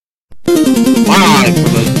live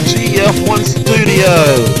from the GF1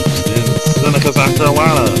 Studios in Seneca, South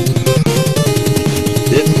Carolina.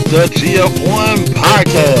 It's the GF1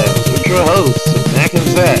 Podcast with your hosts, Mac and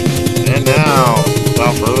Zach. And now,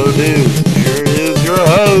 without further ado, here is your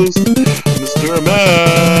host, Mr.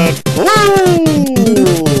 Mac. Woo!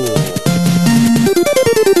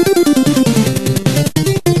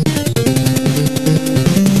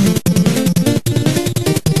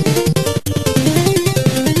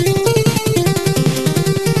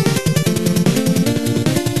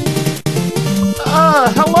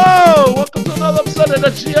 Hello! Welcome to another episode of the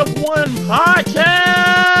GF1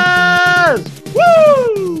 Podcast!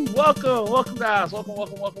 Woo! Welcome guys.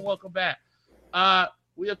 Welcome back.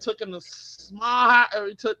 We have taken a small I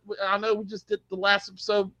know we just did the last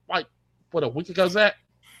episode like a week ago, Zach?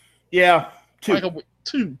 Yeah, two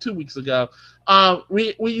weeks ago.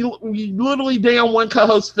 We literally down one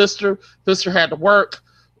co-host, Fister. Fister had to work.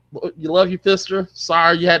 You love you, Fister.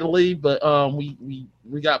 Sorry you had to leave, but we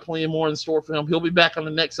got plenty more in store for him. He'll be back on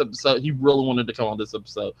the next episode. He really wanted to come on this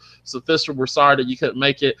episode. So, Fister, we're sorry that you couldn't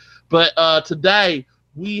make it. But today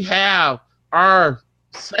we have our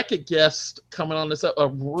second guest coming on this, a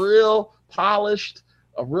real polished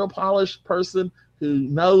person who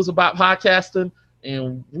knows about podcasting,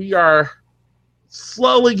 and we are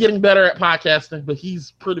slowly getting better at podcasting, but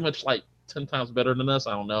he's pretty much like 10 times better than us.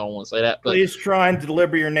 I don't know. I don't want to say that. But please try and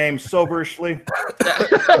deliver your name soberly. We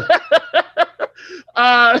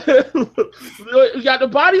got the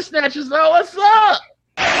Body Snatchers though. What's up?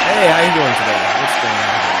 Hey, how you doing today? What's going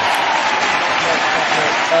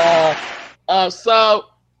on? So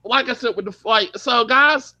like I said with the fight, so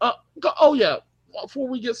guys, before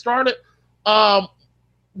we get started,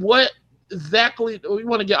 what exactly, we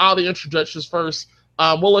want to get all the introductions first.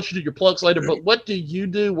 We'll let you do your plugs later, but what do you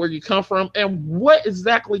do, where you come from, and what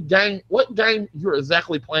game you're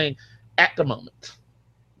exactly playing at the moment?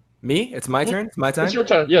 Me? It's my turn? It's my time? It's your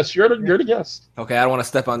turn. Yes, you're the guest. Okay, I don't want to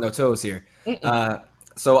step on no toes here.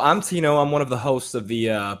 So I'm Tino. I'm one of the hosts of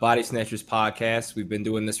the Body Snatchers podcast. We've been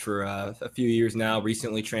doing this for a few years now,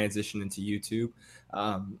 recently transitioned into YouTube.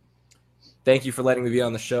 Thank you for letting me be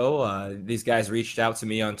on the show. These guys reached out to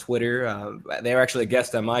me on Twitter. They were actually a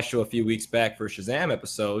guest on my show a few weeks back for a Shazam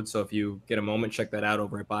episode. So if you get a moment, check that out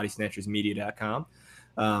over at bodysnatchersmedia.com.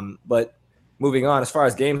 But moving on, as far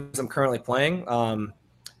as games I'm currently playing,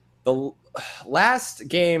 the last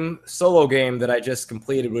solo game that I just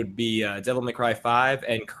completed would be Devil May Cry 5.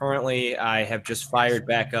 And currently I have just fired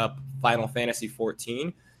back up Final Fantasy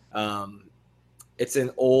 14. It's an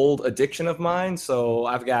old addiction of mine. So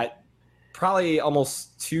I've got probably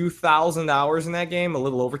almost 2,000 hours in that game, a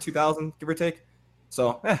little over 2,000, give or take.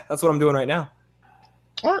 So, that's what I'm doing right now.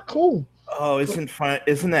 All right, cool. Oh, isn't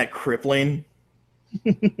that crippling?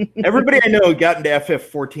 Everybody I know got into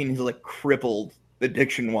FF14 is like crippled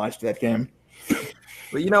addiction-wise to that game.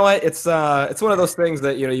 But you know what? It's one of those things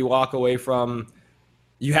that you walk away from.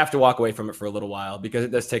 You have to walk away from it for a little while because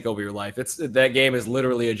it does take over your life. That game is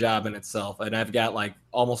literally a job in itself, and I've got like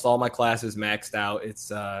almost all my classes maxed out.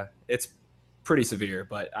 It's pretty severe,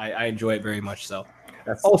 but I enjoy it very much. So,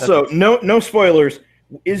 no spoilers.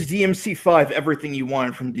 Is DMC5 everything you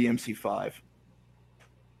wanted from DMC5?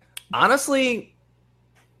 Honestly,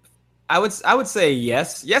 I would say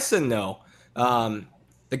yes and no.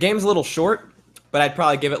 The game's a little short, but I'd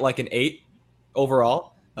probably give it like an 8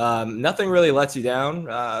 overall. Nothing really lets you down.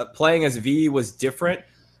 Playing as V was different.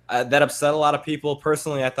 That upset a lot of people.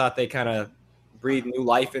 Personally, I thought they kind of breathed new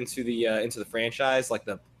life into the franchise, like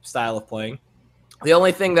the style of playing. The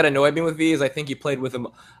only thing that annoyed me with V is I think you played with him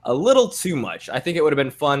a little too much. I think it would have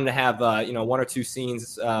been fun to have one or two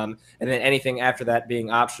scenes, and then anything after that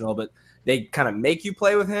being optional. But they kind of make you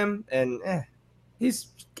play with him, and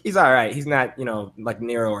he's all right. He's not like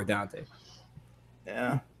Nero or Dante.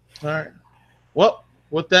 Yeah. All right. Well,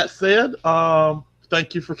 with that said,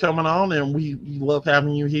 thank you for coming on, and we love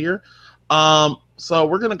having you here. So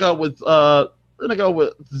we're gonna go with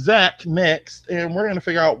Zach next, and we're gonna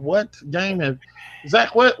figure out what game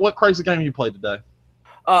Zach, what crazy game you played today?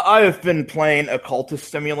 I have been playing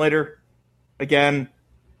Occultist Simulator again.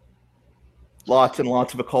 Lots and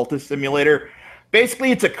lots of Occultist Simulator.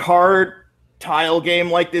 Basically, it's a card tile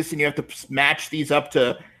game like this, and you have to match these up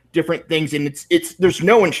to different things, and it's there's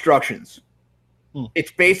no instructions.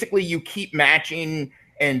 It's basically you keep matching,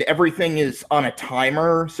 and everything is on a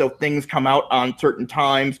timer, so things come out on certain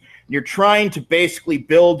times. You're trying to basically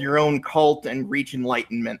build your own cult and reach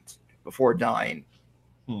enlightenment before dying.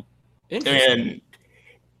 And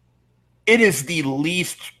it is the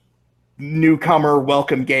least newcomer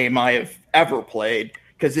welcome game I have ever played,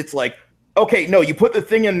 because it's like, okay, no, you put the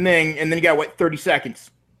thing in thing, and then you got, 30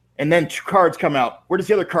 seconds. and then 2 cards come out. Where does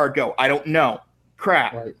the other card go? I don't know.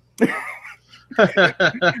 Crap. Right.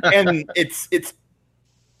 And it's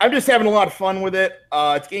I'm just having a lot of fun with it.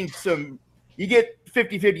 It's getting some. You get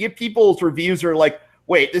 50-50. You get people's reviews are like,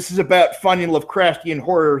 wait, this is about finding Lovecraftian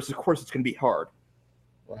horrors. Of course, it's going to be hard.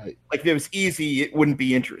 Right. Like if it was easy, it wouldn't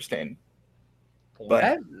be interesting.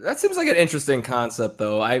 But That seems like an interesting concept,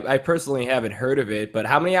 though. I personally haven't heard of it, but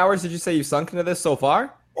how many hours did you say you've sunk into this so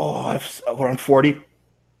far? we're on 40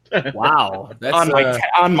 Wow, that's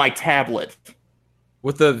on my tablet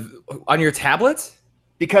on your tablet?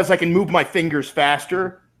 because I can move my fingers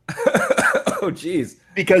faster. Oh, geez.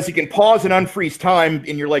 Because you can pause and unfreeze time,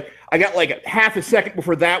 and you're like, I got like a half a second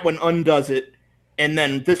before that one undoes it, and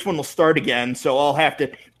then this one will start again. So I'll have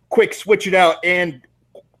to quick switch it out and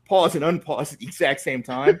pause and unpause at the exact same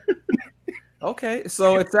time. Okay,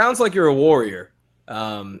 so it sounds like you're a warrior.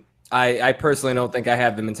 I personally don't think I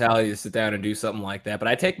have the mentality to sit down and do something like that, but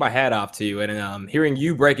I take my hat off to you, and hearing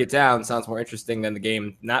you break it down sounds more interesting than the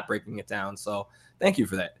game not breaking it down. So thank you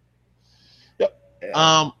for that.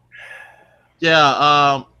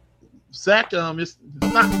 Zach, it's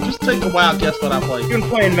not just take a wild guess what I played. You've been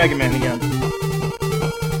playing Mega Man again.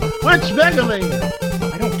 Which Mega Man?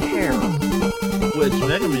 I don't care. Which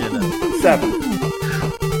Mega Man? 7.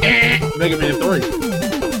 Mega Man 3.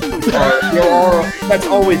 That's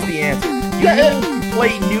always the answer. You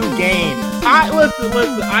play new games.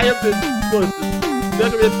 Listen. I have been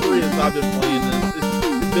Mega Man 3 is I've been playing this.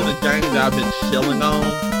 It's been a game that I've been chilling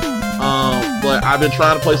on. But I've been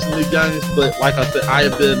trying to play some new games. But like I said, I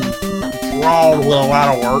have been drawn with a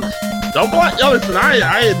lot of work. Listen,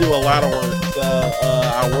 I do a lot of work.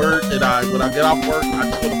 I work, and when I get off work, I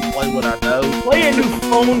just want to play what I know. Play a new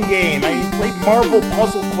phone game. I mean, play Marvel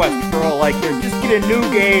Puzzle Quest for all I care. Just get a new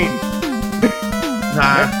game.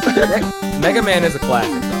 Nah. Mega Man is a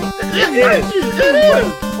classic, though. It is.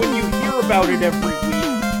 When you hear about it every week,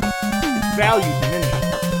 its value diminishes.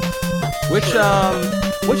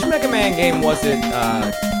 Which Mega Man game was it?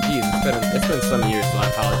 It's been some years, so I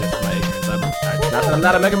apologize for my ignorance. Not that I'm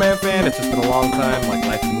not a Mega Man fan, it's just been a long time, like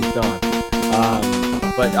life has moved on.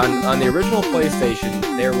 But on the original PlayStation,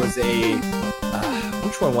 there was a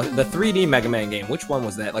which one was it? The 3D Mega Man game. Which one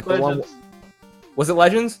was that? Like Legends. the one was it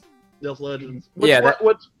Legends? Yes, Legends.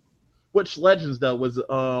 Which Legends though was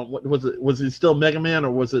what was it? Was it still Mega Man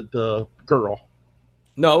or was it the girl?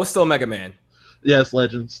 No, it was still Mega Man. Yes,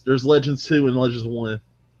 Legends. There's Legends 2 and Legends 1.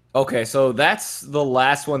 Okay, so that's the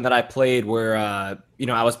last one that I played where, I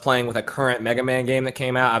was playing with a current Mega Man game that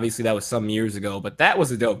came out. Obviously, that was some years ago, but that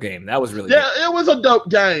was a dope game. That was really good. It was a dope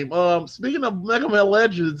game. Speaking of Mega Man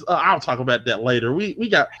Legends, I'll talk about that later. We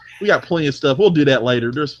got plenty of stuff. We'll do that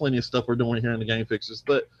later. There's plenty of stuff we're doing here in the Game Fixers.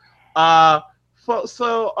 But now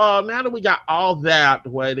that we got all that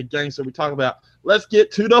way, the games that we talk about, let's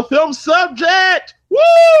get to the film subject.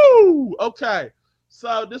 Woo! Okay,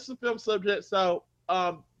 so this is a film subject. So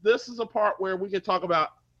this is a part where we can talk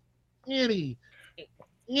about any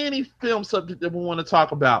film subject that we want to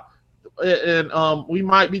talk about, and we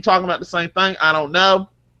might be talking about the same thing. I don't know,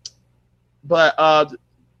 but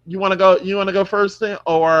you want to go? You want to go first, then,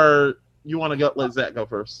 or you want to go? Let Zach go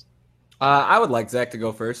first. I would like Zach to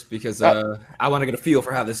go first because I want to get a feel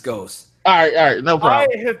for how this goes. All right, no problem.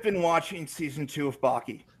 I have been watching season 2 of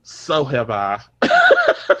Baki. So have I.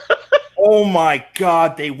 Oh my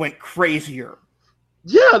God, they went crazier.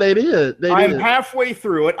 Yeah, they did. I'm halfway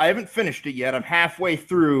through it. I haven't finished it yet. I'm halfway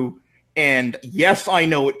through, and yes, I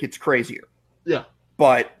know it gets crazier. Yeah.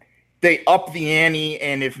 But they upped the ante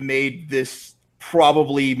and have made this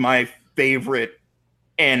probably my favorite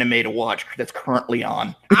anime to watch that's currently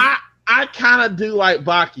on. I kind of do like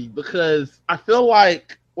Baki because I feel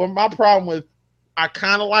like my problem with I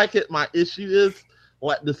kind of like it. My issue is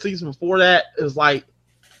like the season before that is like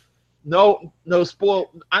no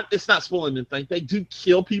spoil. It's not spoiling anything. They do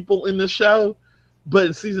kill people in the show, but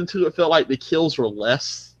in season 2 it felt like the kills were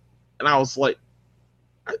less, and I was like,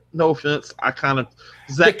 no offense, I kind of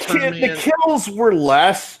the kills were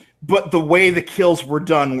less, but the way the kills were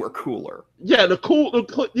done were cooler. Yeah,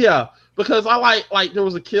 because I like there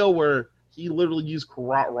was a kill where he literally used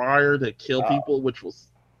Karate Ryer to kill people, which was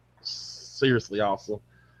seriously awesome.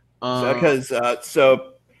 I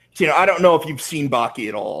don't know if you've seen Baki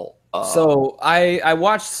at all. So I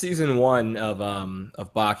watched season 1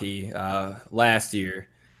 of Baki last year,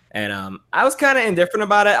 and I was kind of indifferent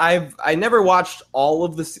about it. I never watched all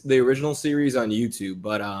of the original series on YouTube,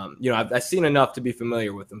 but I've seen enough to be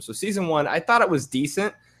familiar with them. So season 1, I thought it was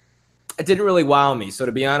decent. It didn't really wow me. So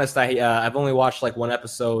to be honest, I've only watched like one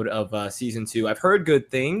episode of season 2. I've heard good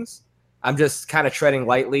things. I'm just kind of treading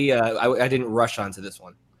lightly. I didn't rush onto this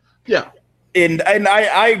one. Yeah. and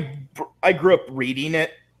I grew up reading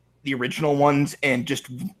it, the original ones, and just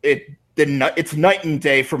it's night and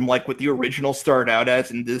day from like what the original started out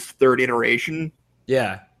as in this third iteration.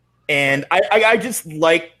 Yeah. And I just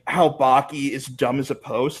like how Baki is dumb as a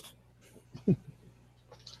post.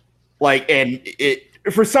 Like, and it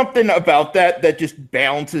for something about that just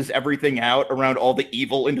balances everything out around all the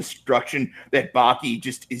evil and destruction that Baki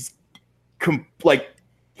just is like.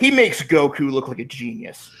 He makes Goku look like a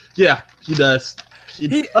genius. Yeah, he does.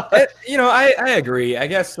 I agree. I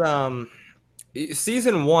guess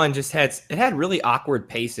season 1 just had really awkward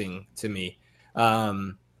pacing to me.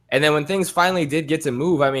 And then when things finally did get to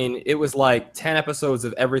move, I mean, it was like 10 episodes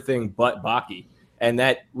of everything but Baki. And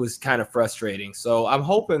that was kind of frustrating. So I'm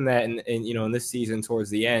hoping that in this season towards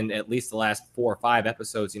the end, at least the last 4 or 5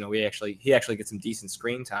 episodes, he actually gets some decent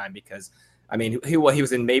screen time because I mean, he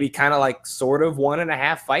was in maybe kind of like sort of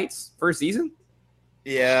 1.5 fights per season.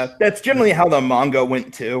 Yeah, that's generally how the manga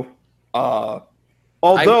went too.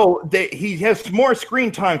 Although he has more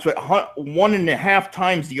screen times, but 1.5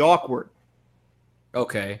 times the awkward.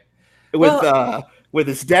 Okay. With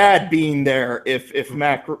his dad being there, if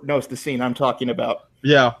Mac knows the scene I'm talking about.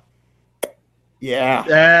 Yeah. Yeah.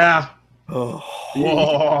 Yeah. Oh.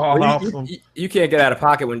 Awesome. You can't get out of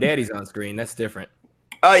pocket when daddy's on screen. That's different.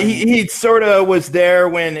 He sort of was there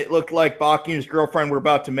when it looked like Baki and his girlfriend were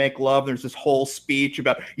about to make love. There's this whole speech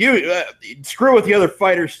about you screw with the other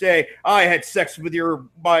fighters. Say I had sex with your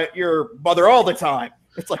mother all the time.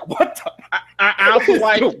 It's like what? I also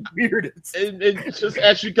like so weird. It's just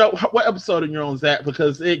as you go. What episode are you on, Zach?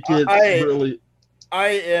 Because it gets really.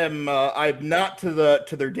 I'm not to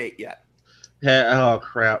their date yet. Oh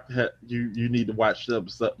crap! You need to watch the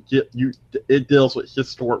episode. It deals with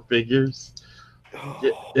historic figures.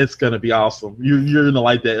 It's gonna be awesome. You're gonna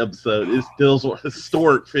like that episode. It deals with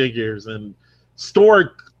historic figures and historic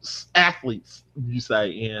athletes. You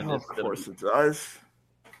say, and of course it does.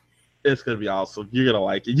 It's gonna be awesome. You're gonna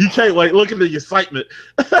like it. You can't wait. Look at the excitement.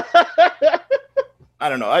 I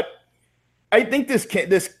don't know. I think this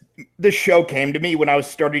show came to me when I was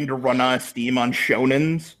starting to run on Steam on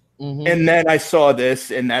shonens, and then I saw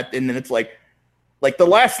this and then it's like the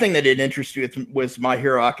last thing that it interested me was My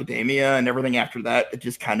Hero Academia, and everything after that, it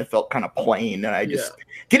just kind of felt kind of plain. And I just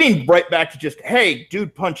getting right back to just, hey,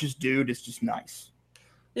 dude punches dude is just nice.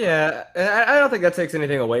 Yeah, I don't think that takes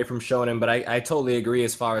anything away from Shonen, but I totally agree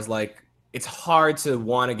as far as like it's hard to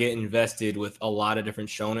want to get invested with a lot of different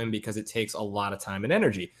Shonen because it takes a lot of time and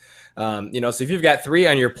energy. So if you've got 3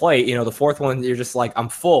 on your plate, the 4th one, you're just like, I'm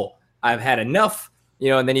full. I've had enough,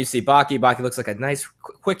 and then you see Baki. Baki looks like a nice,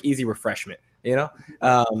 quick, easy refreshment.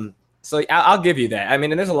 So I'll give you that. I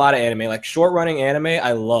mean, and there's a lot of anime, like short running anime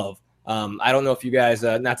I love. I don't know if you guys,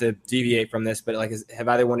 not to deviate from this, but like, have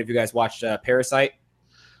either one of you guys watched Parasite?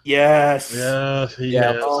 Yes.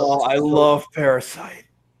 Yeah. Oh, I love Parasite.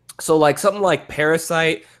 So like something like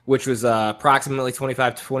Parasite, which was approximately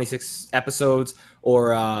 25 to 26 episodes, or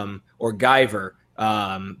Guyver,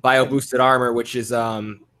 Bio Boosted Armor, which is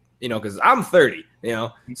because I'm 30,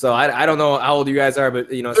 so I don't know how old you guys are,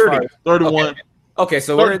 but as 30, far as 31. Okay,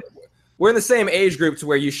 so we're in the same age group to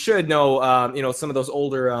where you should know some of those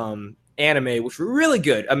older anime, which were really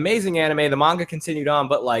good, amazing anime. The manga continued on,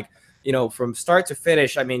 but like from start to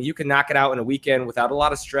finish, I mean, you can knock it out in a weekend without a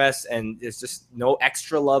lot of stress, and there's just no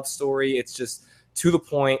extra love story. It's just to the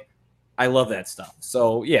point. I love that stuff.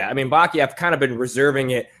 So yeah, I mean, Baki, I've kind of been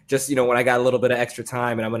reserving it just when I got a little bit of extra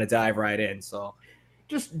time, and I'm going to dive right in. So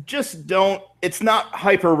just don't. It's not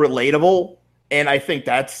hyper relatable, and I think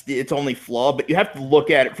that's its only flaw. But you have to look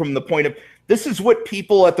at it from the point of this is what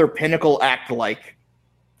people at their pinnacle act like,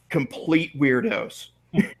 complete weirdos.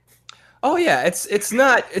 Oh yeah, it's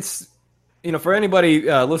not. It's for anybody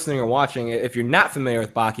listening or watching, if you're not familiar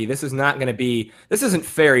with Baki, this isn't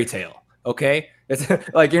fairy tale. Okay, it's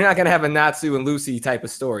like you're not gonna have a Natsu and Lucy type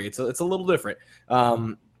of story. It's a little different.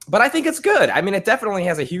 But I think it's good. I mean, it definitely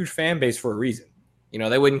has a huge fan base for a reason.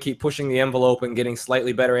 They wouldn't keep pushing the envelope and getting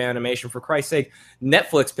slightly better animation. For Christ's sake,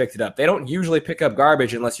 Netflix picked it up. They don't usually pick up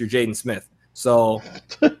garbage unless you're Jaden Smith. So,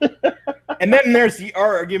 and then there's the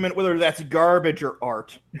argument whether that's garbage or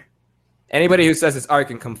art. Anybody who says it's art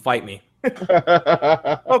can come fight me.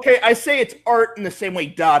 Okay, I say it's art in the same way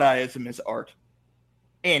Dadaism is art.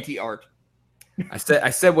 Anti-art. I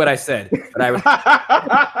said what I said, but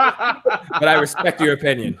I respect your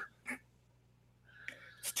opinion.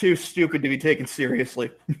 It's too stupid to be taken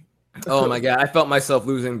seriously. Oh my god, I felt myself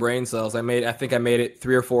losing brain cells. I think I made it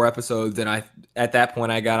 3 or 4 episodes, and at that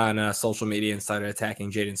point I got on social media and started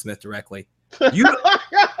attacking Jaden Smith directly. You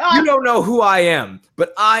don't know who I am,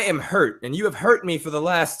 but I am hurt, and you have hurt me for the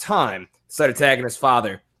last time. Started tagging his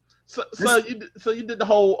father. So you did the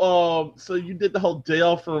whole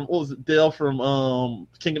Dale from what was it? Dale from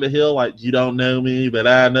King of the Hill, like you don't know me, but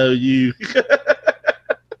I know you.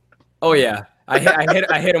 Oh yeah, I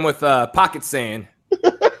hit him with pocket sand.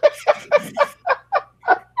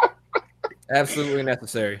 Absolutely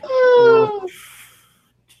necessary.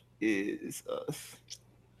 Is us.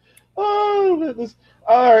 Oh goodness.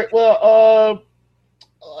 All right. Well,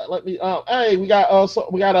 let me. Hey, we got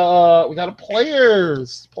a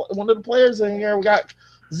players. One of the players in here. We got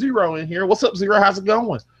Zero in here. What's up, Zero? How's it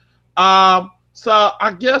going? So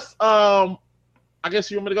I guess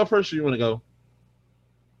you want me to go first, or you want to go,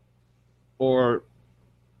 or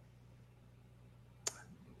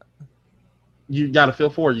you got a feel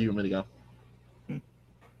for it, or you want me to go?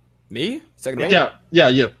 Me? Second round? Yeah,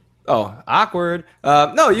 you. Oh, awkward.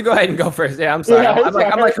 No, you go ahead and go first. Yeah, I'm sorry. Yeah,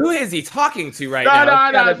 I'm like, who is he talking to right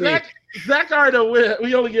now? No. Zach already win.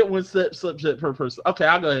 We only get one subject per person. Okay,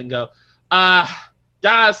 I'll go ahead and go.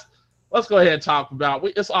 Guys, let's go ahead and talk about.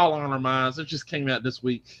 It's all on our minds. It just came out this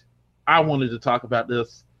week. I wanted to talk about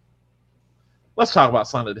this. Let's talk about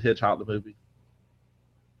Sonic the Hedgehog, the movie.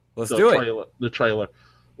 Let's do it. The trailer.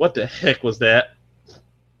 What the heck was that?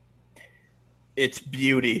 It's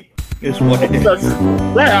beauty. Is what it is.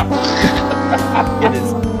 Yeah. It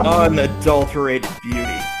is unadulterated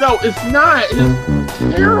beauty. No, it's not.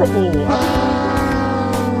 It's terrible.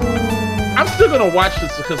 I'm still gonna watch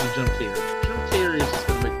this because of Jim Carrey. Jim Carrey is just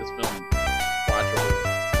gonna make this film watchable.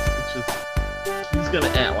 It's just he's gonna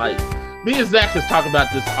act like me and Zach has talked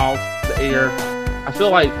about this off the air. I feel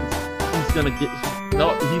like he's gonna get.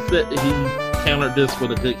 No, he said he countered this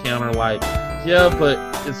with a good counter. Like, yeah, but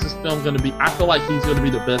is this film going to be? I feel like he's going to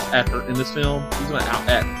be the best actor in this film. He's going to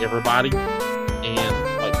out-act everybody,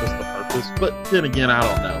 and like, what's the purpose? But then again, I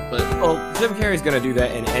don't know. But well, Jim Carrey's going to do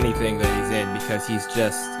that in anything that he's in because he's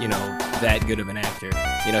just that good of an actor.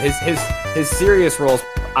 His serious roles,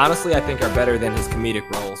 honestly, I think are better than his comedic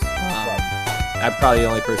roles. I'm probably the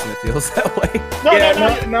only person that feels that way.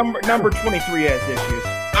 No. Number 23 has issues.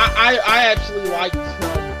 I actually liked him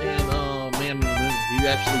in Man in the Moon. He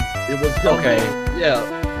actually, it was okay. Yeah,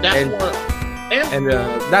 that's one. And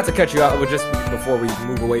not to cut you out, but just before we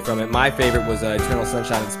move away from it, my favorite was Eternal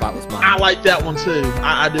Sunshine of the Spotless Mind. I like that one too.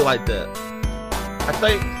 I do like that. I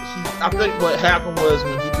think what happened was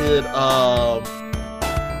when he did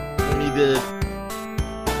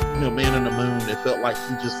Man in the Moon, it felt like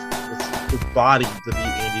he just was his body to be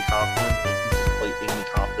Andy Kaufman, and he just played Andy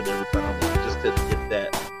Kaufman every time. He just didn't get that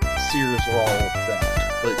serious role back.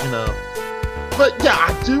 But yeah,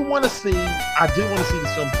 I do want to see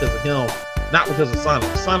this film because of him, not because of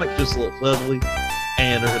Sonic. Sonic just looks ugly,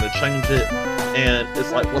 and they're gonna change it, and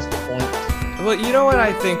it's like, what's the point? Well, you know what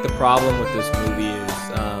I think the problem with this movie is,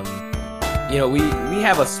 we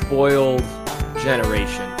have a spoiled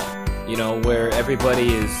generation, where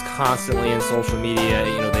everybody is constantly in social media,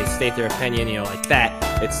 they state their opinion, like that.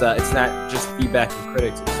 It's not just feedback from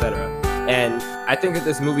critics, etc. And I think that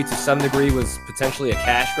this movie, to some degree, was potentially a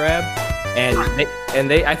cash grab, and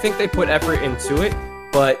I think they put effort into it,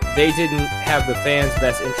 but they didn't have the fans'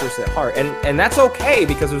 best interests at heart, and that's okay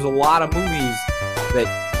because there's a lot of movies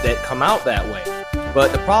that come out that way.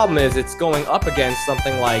 But the problem is it's going up against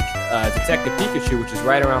something like Detective Pikachu, which is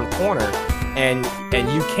right around the corner, and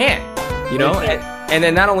you can't, and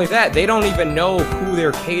then not only that, they don't even know who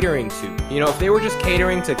they're catering to. If they were just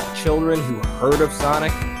catering to children who heard of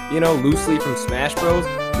Sonic, loosely from Smash Bros,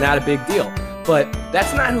 not a big deal. But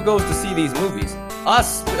that's not who goes to see these movies.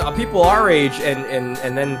 Us, people our age, and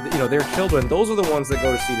then their children, those are the ones that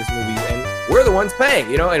go to see these movies, and we're the ones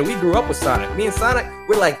paying, and we grew up with Sonic. Me and Sonic,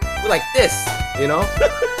 we're like this,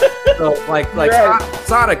 So like right.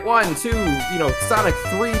 Sonic 1, 2, Sonic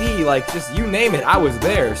 3D, like just you name it, I was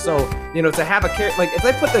there. So to have a character, like if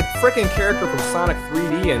they put the freaking character from Sonic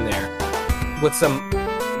 3D in there with some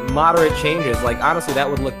moderate changes, like honestly, that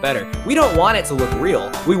would look better. We don't want it to look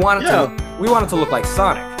real. We want it to look like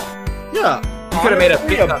Sonic. Yeah. You could have made a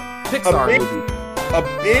Pixar movie. A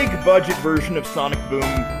big budget version of Sonic Boom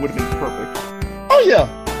would have been perfect. Oh yeah.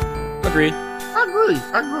 Agreed. I agree.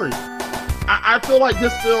 I feel like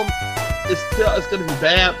this film is going to be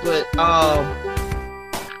bad, but I'll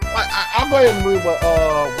go ahead and read what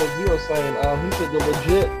Zero's saying. He said the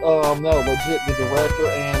director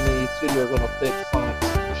and the studio are going to fix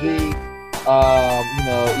Sonic's G.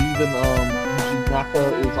 Even Yuji Naka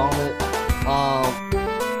is on it.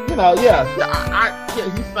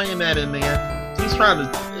 He's saying that in there. He's trying to,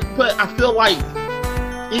 but I feel like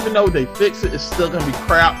even though they fix it, it's still going to be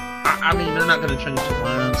crap. I mean, they're not going to change the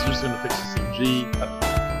lines. They're just going to fix the CG.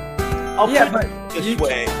 I'll put it this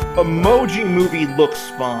way. Emoji Movie looks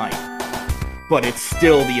fine. but it's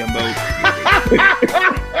still the emotion.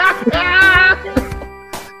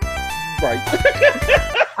 Right.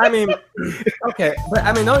 I mean, okay, but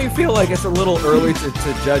I mean, don't you feel like it's a little early to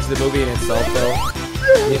judge the movie in itself, though?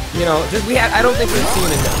 You know, I don't think we've seen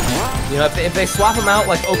enough. You know, if they swap them out,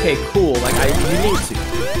 like, okay, cool, like, you need to.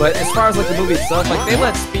 But as far as, like, the movie itself, like, they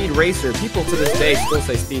let Speed Racer, people to this day still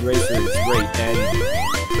say Speed Racer is great, and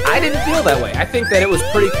I didn't feel that way. I think that it was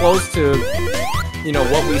pretty close to, you know,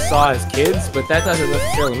 what we saw as kids, but that doesn't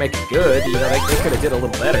necessarily make it good. You know, they could have did a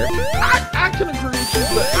little better. I can agree with you,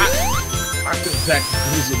 but I think Zach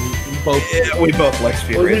agrees with me. We both like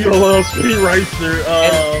Speed Racer. We love Speed Racer.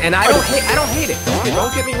 And I don't hate it.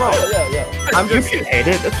 Don't get me wrong. Yeah. You can hate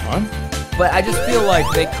it. That's fine. But I just feel like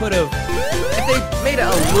they could have, if they made it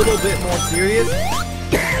a little bit more serious.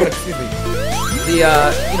 Excuse me. The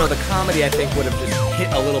you know, the comedy I think would have just hit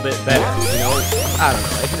a little bit better. You know, I don't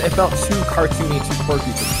know. It felt too cartoony, too quirky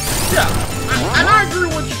to me. Yeah, and I agree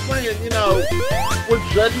with what you're saying. You know, we're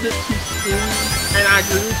judging it too soon, and I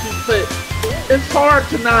agree with you. But it's hard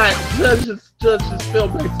to not judge this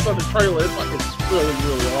film based on the trailer. It's like it's really,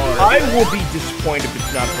 really hard. I will be disappointed if it's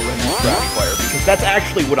not horrendous trash fire because that's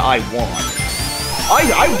actually what I want.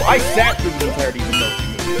 I sat through the entirety of the movie.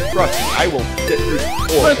 Trust me, I will sit through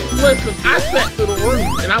all of it. Listen, I sat through the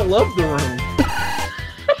room, and I love the room.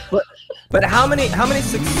 But how many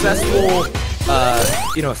successful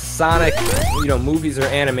you know, Sonic, you know, movies or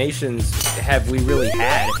animations have we really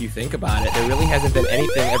had? If you think about it, there really hasn't been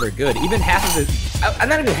anything ever good. Even half of it,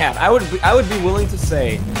 not even half. I would be willing to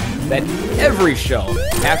say that every show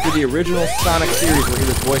after the original Sonic series, where he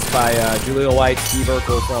was voiced by Julia White, Steve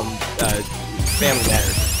Urkel from Family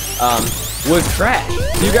Matters, was trash.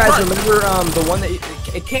 Do you guys remember the one that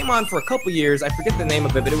it came on for a couple years? I forget the name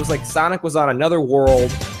of it, but it was like Sonic was on another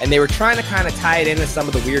world, and they were trying to kind of tie it into some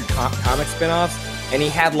of the weird comic spin-offs, and he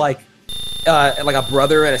had like a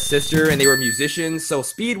brother and a sister, and they were musicians, so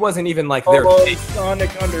Speed wasn't even like their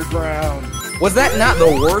Sonic Underground. Was that not the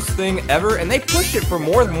worst thing ever? And they pushed it for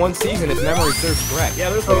more than one season, if memory serves correct. Yeah,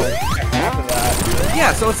 there's like half of that.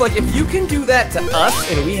 Yeah, so it's like, if you can do that to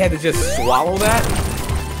us, and we had to just swallow that,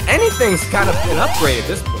 anything's kind of an upgrade at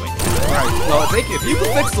this point. Right. Well, if you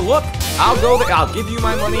can fix the look, I'll go there. I'll give you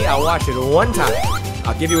my money. I'll watch it one time.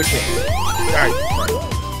 I'll give you a chance. Right.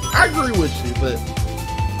 I agree with you, but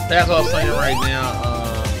that's what I'm saying right now.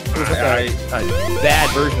 It was like a bad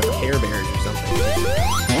version of Care Bears or something.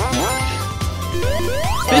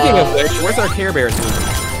 Speaking of which, where's our Care Bears movie?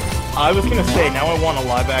 I was gonna say, now I want a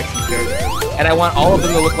live-action Care Bears. And I want all of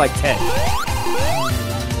them to look like Ted.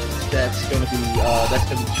 That's gonna be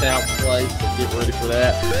Child's Play, so get ready for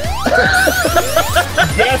that.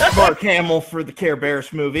 Yes, Mark Hamill for the Care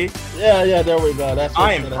Bears movie. Yeah, there we go.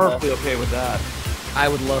 I am perfectly okay with that. I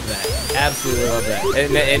would love that. Absolutely love that.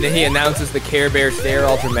 And then he announces the Care Bear stare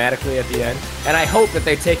all dramatically at the end. And I hope that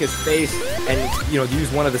they take his face and, you know, use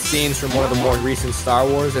one of the scenes from one of the more recent Star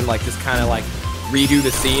Wars and like just kind of like redo the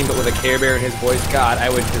scene, but with a Care Bear in his voice. God, I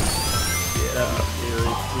would just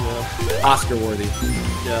Oscar worthy.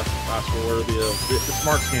 Yeah, Oscar worthy. It's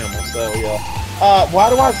Mark Hamill, so yeah. Why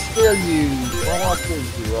do I scare you? Why do I scare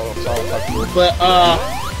you? Well, I'm sorry about you. But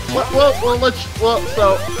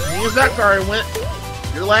so me and Zach already went.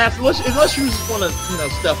 Your last, unless you just want to, you know,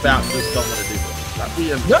 step out and just don't want to do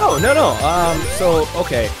this. No. So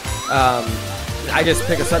okay. I just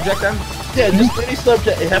pick a subject then. Yeah, just any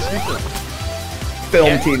subject. It has to be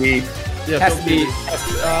Film, TV. Yeah, has to be.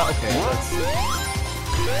 Okay. Let's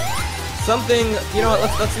something. You know what?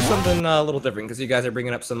 Let's do something a little different because you guys are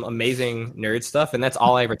bringing up some amazing nerd stuff, and that's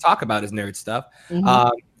all I ever talk about is nerd stuff.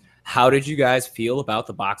 Mm-hmm. How did you guys feel about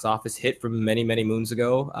the box office hit from many moons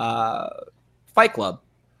ago? Fight Club.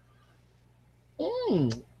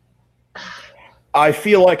 I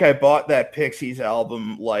feel like I bought that Pixies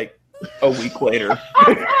album like a week later.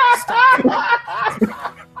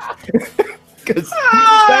 Because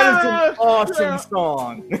that is an awesome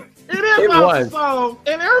song. It is an awesome song.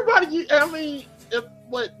 And everybody, I mean,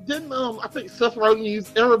 I think Seth Rogen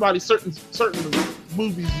used everybody, certain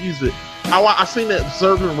movies use it. I seen that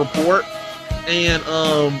Observer Report, and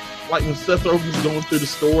like when Seth Rogen's going through the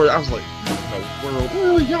store, I was like, "What in the world?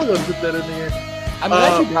 Really, y'all gonna put that in there?" I'm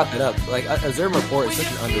glad you brought that up. Like, Observer Report is such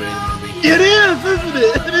an underrated movie. It is, isn't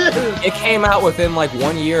it? It is. It came out within like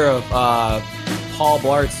 1 year of Paul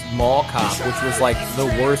Blart's Mall Cop, which was like the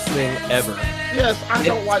worst thing ever. Yes, I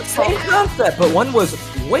don't like same concept, but one was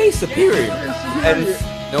way superior, and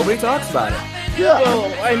nobody talks about it. Yeah.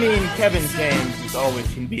 Well, I mean, Kevin James is always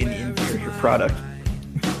going to be an inferior product.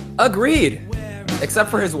 Agreed.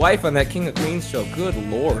 Except for his wife on that King of Queens show. Good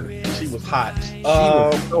lord. she was hot. She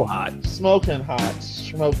was so hot. Smoking hot.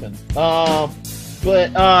 Smoking. I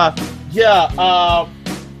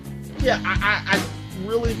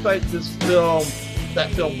really think that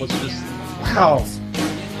film was just, wow.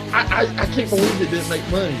 I can't believe it didn't make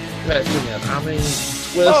money back then. I mean,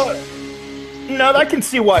 no, I can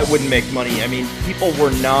see why it wouldn't make money. I mean, people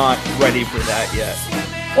were not ready for that yet.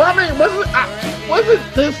 Well, I mean,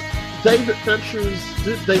 wasn't this David Fincher's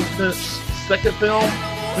second film?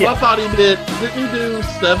 Well, Yeah. I thought he did. Didn't he do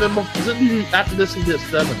 7? After this, he did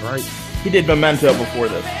 7, right? He did Memento before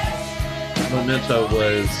this. Memento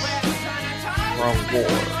was wrong war.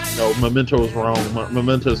 No, Memento was wrong.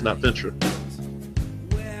 Memento's not Fincher.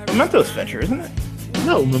 Memento's Fincher, isn't it?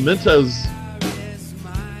 No, Memento's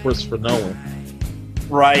Christopher Nolan.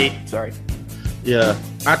 Right. Sorry. Yeah,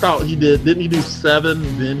 I thought he did. Didn't he do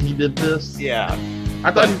 7? Then he did this. Yeah.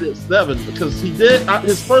 I thought he did 7 because he did.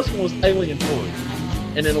 His first one was Alien 3,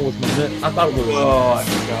 and then it was Memento. I thought it was. Oh, I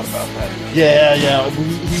forgot about that. Yeah. He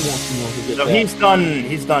wants to get So that.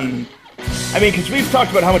 he's done. I mean, because we've talked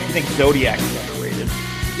about how much we think Zodiac is underrated.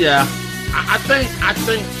 Yeah, I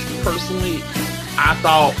think personally, I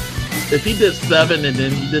thought if he did 7 and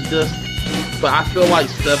then he did this, but I feel like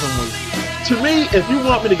 7 was, to me, if you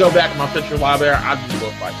want me to go back to my Fincher library, I just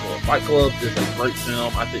love Fight Club. Fight Club is a great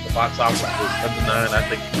film. I think the box office was undenied. I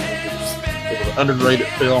think it was an underrated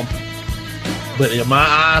film. But in my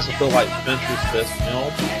eyes, I feel like Fincher's best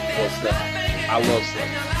film was 7. I love 7.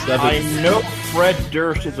 7 I know Fred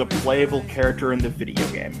Durst is a playable character in the video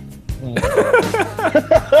game.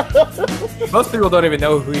 Most people don't even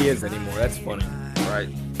know who he is anymore. That's funny. Right.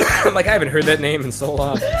 Like, I haven't heard that name in so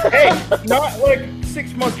long. Hey, not like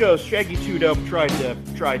 6 months ago, Shaggy 2 Dope tried to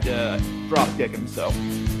drop kick himself.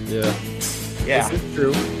 Yeah. Yeah. This is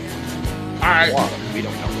true. All right. We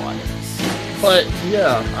don't know why. But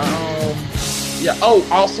yeah. Yeah. Oh,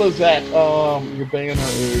 also Zach, your banner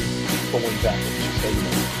is going backwards. Just so you know.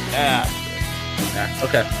 Yeah. Yeah,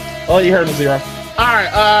 okay. Oh, you heard a 0. All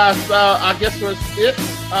right. So I guess that's it.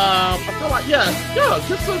 I feel like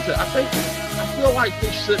just listen. I feel like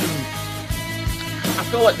they shouldn't. I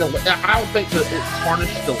feel like I don't think that it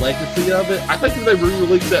tarnished the legacy of it. I think if they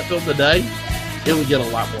re-released that film today, it would get a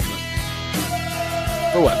lot more money.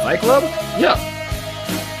 For what, Fight Club? Yeah.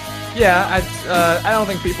 Yeah, I don't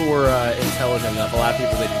think people were intelligent enough. A lot of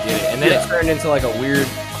people didn't get it, and then it turned into like a weird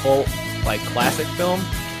cult, like classic film.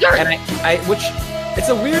 Yeah. And which it's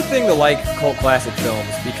a weird thing to like cult classic films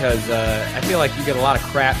because I feel like you get a lot of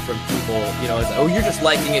crap from people. You know, it's, oh, you're just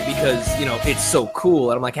liking it because it's so cool.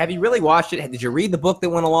 And I'm like, have you really watched it? Did you read the book that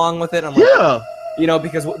went along with it? I'm like, Yeah.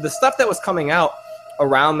 Because the stuff that was coming out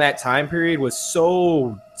around that time period was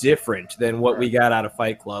so different than what we got out of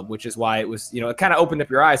Fight Club, which is why it was, it kind of opened up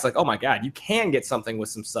your eyes like, oh my God, you can get something with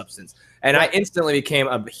some substance. And I instantly became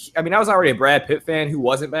I was already a Brad Pitt fan who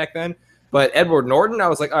wasn't back then, but Edward Norton, I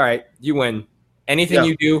was like, all right, you win. Anything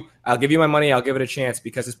you do, I'll give you my money. I'll give it a chance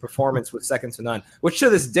because his performance was second to none, which to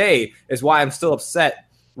this day is why I'm still upset.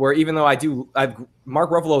 Where even though Mark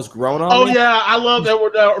Ruffalo's grown on me. Yeah, I love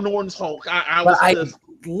Edward Norton's Hulk. I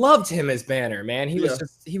loved him as Banner, man.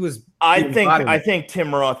 I think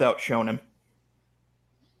Tim Roth outshone him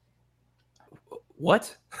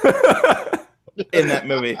What? in that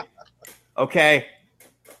movie. Okay,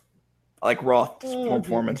 I like Roth's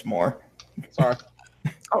performance more. Sorry.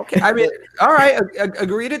 Okay, I mean, all right,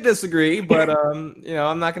 agree to disagree, but I'm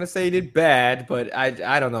not gonna say he did bad, but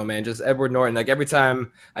I don't know, man. Just Edward Norton. Like every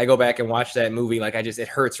time I go back and watch that movie, like it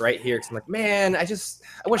hurts right here because I'm like, man, I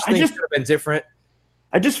wish things could have been different.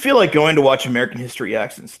 I just feel like going to watch American History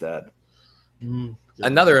X instead. Yeah.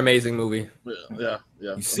 Another amazing movie. Yeah.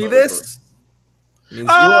 You see this? Yeah.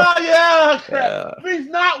 He's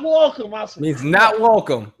not welcome. He's not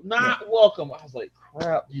welcome. Not welcome. I was like,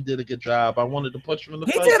 crap, you did a good job. I wanted to punch him in the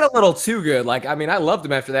face. He did a little too good. Like, I mean, I loved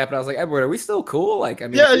him after that, but I was like, Edward, are we still cool? Like, I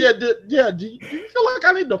mean, Do you feel like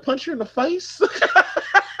I need to punch you in the face?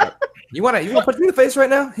 You want to punch me in the face right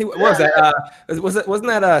now? What was that? Wasn't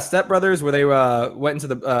that Step Brothers where they went into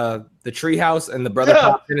the tree house and the brother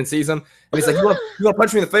pops in and sees him and he's like, you want to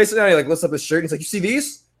punch me in the face now? He like lifts up his shirt and he's like, you see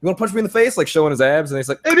these? You want to punch me in the face? Like showing his abs and he's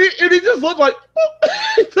like, and he just looked like.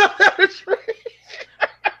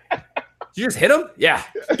 Did you just hit him? Yeah.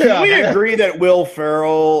 Can we agree that Will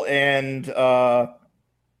Ferrell and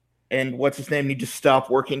what's his name need to stop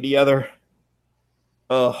working together?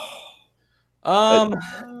 No,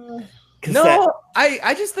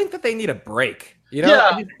 I just think that they need a break.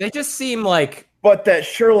 They just seem like. But that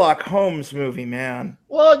Sherlock Holmes movie, man.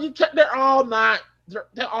 Well,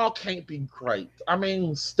 they all can't be great. I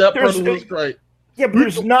mean, Step Brothers was great. Yeah, but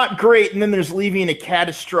there's not great, and then there's leaving a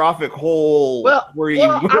catastrophic hole where you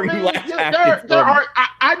last acted.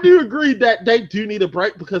 I do agree that they do need a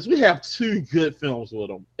break because we have two good films with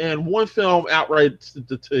them, and one film outweighs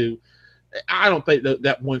the two. I don't think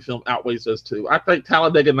that one film outweighs those two. I think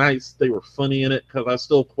Talladega Nights, they were funny in it because I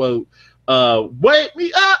still quote, "Wake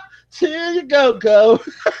me up till you go."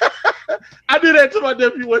 I did that to my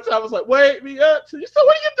nephew one time. I was like, "Wake me up till you." So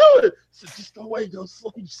what are you doing? I said, "Just go away, go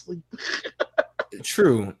sleep."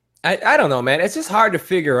 True. I don't know, man. It's just hard to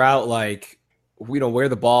figure out, like, where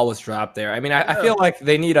the ball was dropped there. I mean, I feel like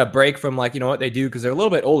they need a break from, like, what they do because they're a little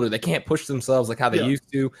bit older. They can't push themselves like how they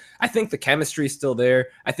used to. I think the chemistry is still there.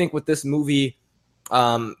 I think with this movie,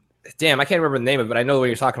 I can't remember the name of it, but I know what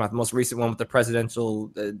you're talking about, the most recent one with the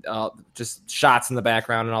presidential just shots in the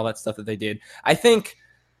background and all that stuff that they did. I think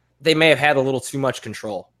they may have had a little too much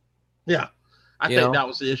control. Yeah. I think that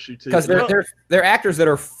was the issue too. Because they're actors that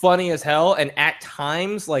are funny as hell, and at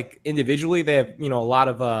times, like individually, they have a lot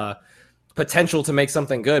of potential to make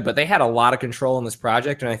something good. But they had a lot of control in this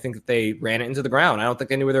project, and I think that they ran it into the ground. I don't think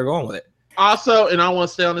they knew where they were going with it. Also, and I don't want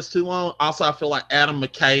to stay on this too long. Also, I feel like Adam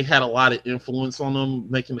McKay had a lot of influence on them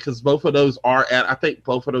because both of those are Adam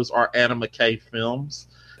McKay films.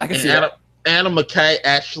 I can see that. Adam McKay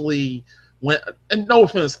actually went, and no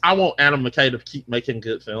offense, I want Adam McKay to keep making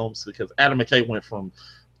good films because Adam McKay went from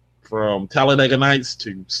Talladega Nights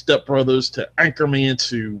to Step Brothers to Anchorman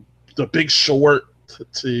to The Big Short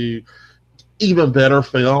to even better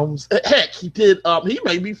films. Heck, he did.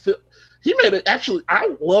 He made it. Actually,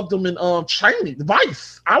 I loved him in Chinese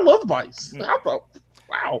Vice. I love Vice. I thought,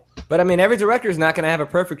 wow. But I mean, every director is not going to have a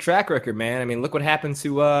perfect track record, man. I mean, look what happened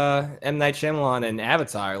to M. Night Shyamalan and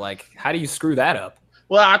Avatar. Like, how do you screw that up?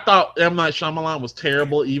 Well, I thought M. Night Shyamalan was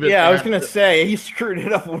terrible. I was going to say, he screwed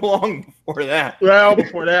it up long before that. Well,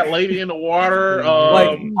 before that, Lady in the Water.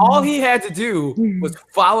 Like, all he had to do was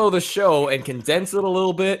follow the show and condense it a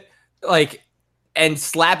little bit, like, and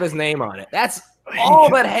slap his name on it. That's all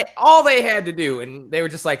they had to do, and they were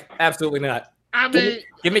just like, absolutely not. I mean,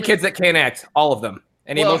 give me kids that can't act, all of them.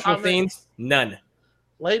 Any emotional scenes? None.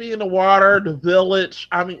 Lady in the Water, The Village.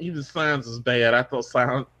 I mean, even Signs is bad. I thought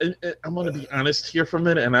Signs. I'm going to be honest here for a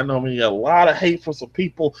minute, and I know we got a lot of hate for some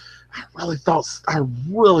people. I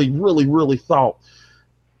really, really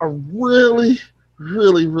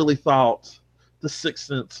thought The Sixth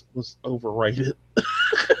Sense was overrated.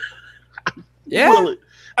 Yeah. Really,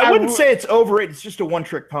 I wouldn't say it's overrated. It's just a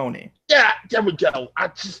one-trick pony. Yeah, there we go.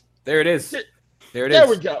 There it is. There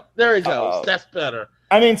we go. There it goes. That's better.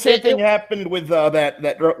 I mean, same thing happened with that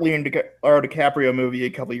Leonardo DiCaprio movie a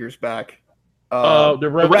couple years back. The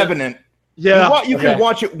Revenant. Yeah. You can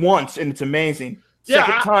watch it once, and it's amazing.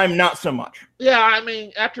 Second time, not so much. Yeah, I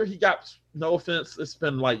mean, after he got, no offense, it's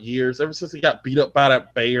been like years. Ever since he got beat up by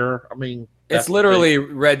that bear. I mean. It's literally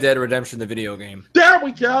Red Dead Redemption, the video game. There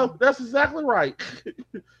we go. That's exactly right.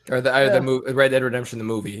 Or the Red Dead Redemption, the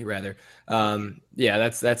movie, rather.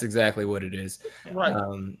 That's exactly what it is. Right.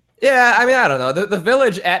 Yeah, I mean, I don't know. The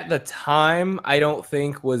Village at the time, I don't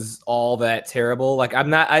think was all that terrible. Like,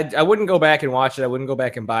 I wouldn't go back and watch it. I wouldn't go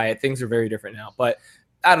back and buy it. Things are very different now. But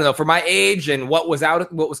I don't know. For my age and what was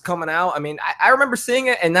coming out, I mean, I remember seeing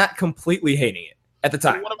it and not completely hating it at the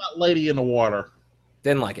time. What about Lady in the Water?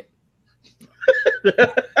 Didn't like it.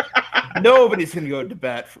 Nobody's gonna go to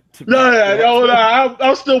bat.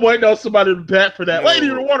 I'm still waiting on somebody to bat for that. Lady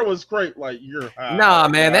in the Water was great. Like you're high. Nah,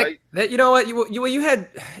 man. Right? That you know what you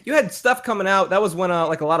had stuff coming out. That was when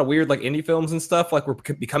like a lot of weird like indie films and stuff like were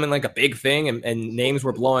becoming like a big thing and names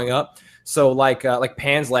were blowing up. So like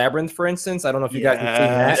Pan's Labyrinth, for instance. I don't know if you guys have seen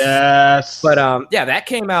that. Yes. But that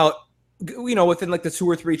came out. Within like the 2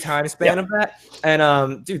 or 3 time span of that,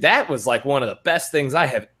 and dude, that was like one of the best things I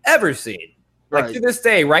have ever seen. Like to this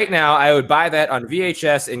day, right now, I would buy that on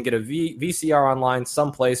VHS and get a VCR online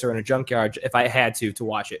someplace or in a junkyard if I had to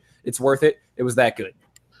watch it. It's worth it. It was that good.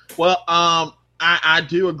 Well, I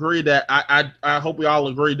do agree that I hope we all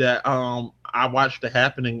agree that I watched The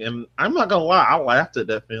Happening, and I'm not gonna lie, I laughed at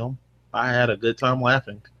that film. I had a good time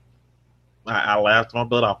laughing. I laughed my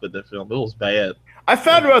butt off at that film. It was bad. I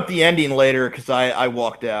found out the ending later because I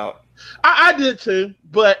walked out. I did too,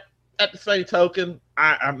 but at the same token,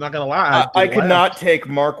 I'm not gonna lie. I could not take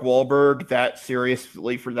Mark Wahlberg that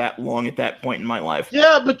seriously for that long at that point in my life.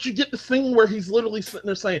 Yeah, but you get the scene where he's literally sitting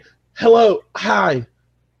there saying, "Hello, hi,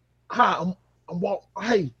 I'm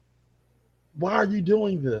hey, why are you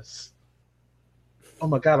doing this? Oh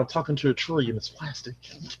my God, I'm talking to a tree and it's plastic."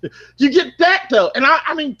 You get that though, and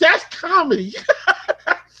I mean that's comedy.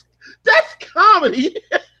 That's comedy.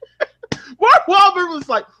 Mark Wahlberg was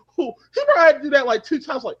like, He probably had to do that like 2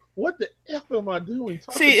 times. Like, what the F am I doing?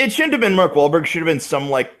 See, it shouldn't have been Mark Wahlberg. Should have been some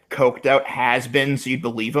like coked out has-been, so you'd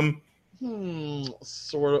believe him.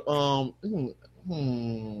 Sort of. I can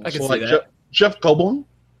so see like that. Jeff Goldblum.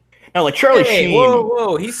 No, like Charlie Hey, Sheen.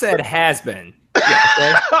 whoa! He said has been.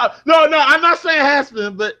 Okay? No, I'm not saying has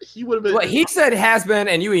been, but he would have been. Well, he said has been,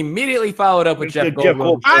 and you immediately followed up with Jeff Jeff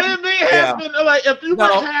Goldblum. Goldblum. I didn't mean has been. Like, if you No.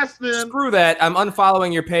 were has been. Screw that! I'm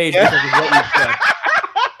unfollowing your page because of what you said.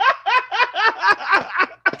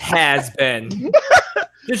 Has been.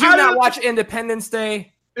 Did you not watch Independence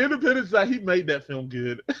Day? Independence Day, he made that film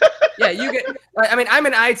good. Yeah, you get. I mean, I'm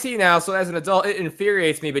in IT now, so as an adult, it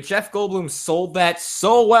infuriates me. But Jeff Goldblum sold that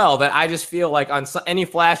so well that I just feel like on any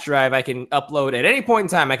flash drive I can upload at any point in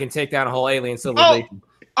time, I can take down a whole alien civilization.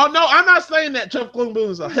 Oh no, I'm not saying that Jeff Goldblum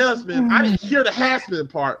is a has-been. I didn't hear the has-been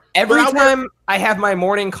part. Every But time I have my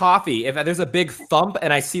morning coffee, if there's a big thump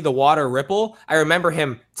and I see the water ripple, I remember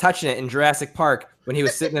him touching it in Jurassic Park when he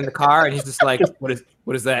was sitting in the car and he's just like, "What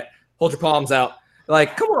is that? Hold your palms out."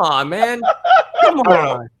 Like, come on, man. Come I don't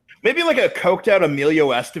know. on. Maybe like a coked out Emilio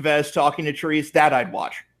Estevez talking to trees. That I'd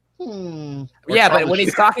watch. Yeah, but when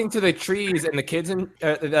he's talking to the trees and the kids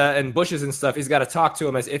and bushes and stuff, he's got to talk to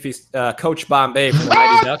him as if he's Coach Bombay from the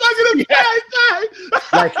Mighty Ducks.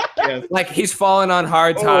 Like he's falling on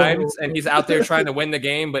hard times and he's out there trying to win the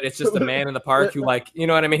game, but it's just a man in the park who, like, you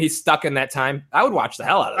know what I mean? He's stuck in that time. I would watch the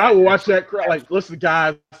hell out of that. I would watch that crap. Like, listen,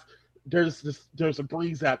 guys, there's a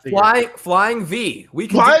breeze out there. Flying V. We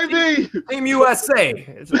can Flying do V. Team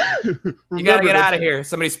USA. You gotta get out of here.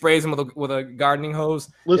 Somebody sprays him with a gardening hose.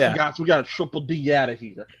 Listen, Yeah. guys, we got a triple D out of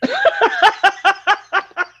here.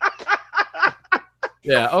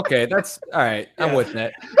 Yeah, okay, that's all right. I'm with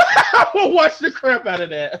that. I will watch the crap out of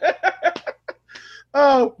that.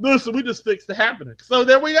 Oh, listen, we just fixed the happening. So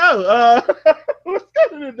there we go. Let's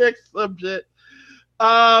go to the next subject.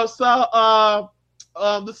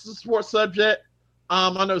 This is a sports subject.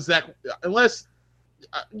 I know Zach, unless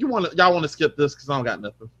y'all want to skip this because I don't got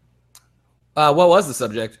nothing. What was the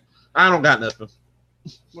subject? I don't got nothing.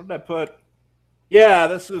 What did I put? Yeah,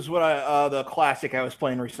 this is what the classic I was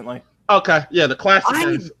playing recently. Okay, yeah, the classic I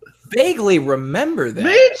games. vaguely remember that.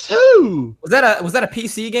 Me too. Was that a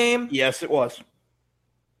PC game? Yes, it was.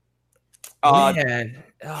 Man.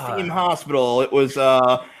 Team Hospital. It was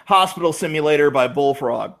Hospital Simulator by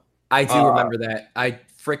Bullfrog. I do remember that. I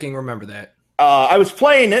freaking remember that. I was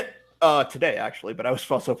playing it today, actually, but I was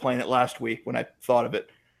also playing it last week when I thought of it.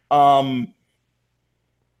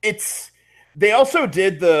 They also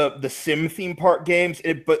did the Sim theme park games,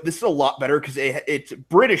 but this is a lot better because it's a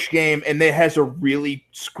British game and it has a really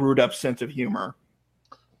screwed up sense of humor.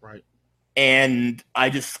 Right. And I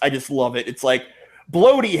just love it. It's like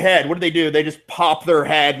bloaty head. What do? They just pop their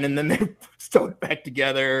head and then they sew it back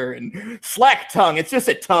together. And slack tongue. It's just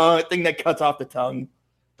a thing that cuts off the tongue.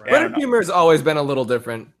 Right. British humor has always been a little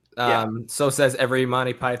different. Yeah. So says every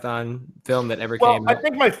Monty Python film that ever Well, came I out.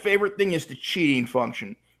 think my favorite thing is the cheating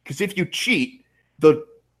function. Because if you cheat, the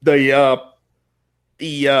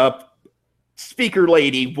speaker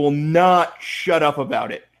lady will not shut up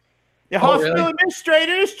about it. The hospital really?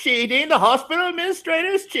 administrator is cheating. The hospital administrator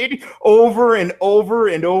is cheating over and over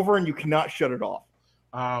and over, and you cannot shut it off.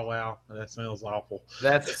 Oh wow, that sounds awful.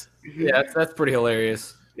 That's pretty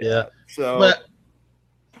hilarious. Yeah. So, But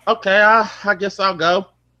okay, I guess I'll go.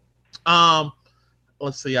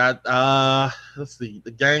 Let's see. Let's see.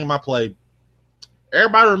 The game I played.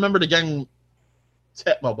 Everybody remember the game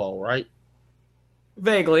Tecmo Bowl, right?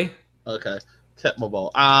 Vaguely. Okay, Tecmo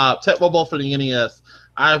Bowl. Tecmo Bowl for the NES.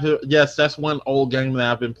 Yes, that's one old game that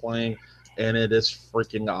I've been playing, and it is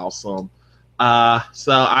freaking awesome.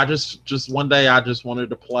 So I just one day I just wanted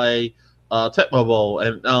to play Tecmo Bowl,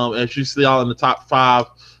 and as you see all in the top 5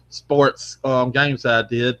 sports games that I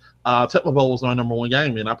did, Tecmo Bowl was my number 1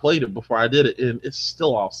 game, and I played it before I did it, and it's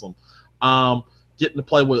still awesome. Getting to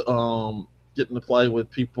play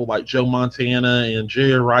with people like Joe Montana and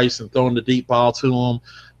Jerry Rice and throwing the deep ball to them.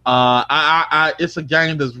 It's a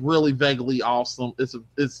game that's really vaguely awesome.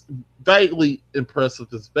 It's vaguely impressive.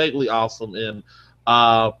 It's vaguely awesome, and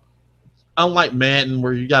unlike Madden,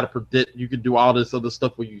 where you got to predict, you can do all this other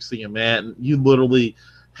stuff where you see in Madden. You literally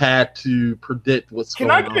had to predict what's can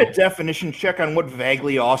going I on. get a definition check on what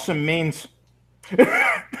vaguely awesome means?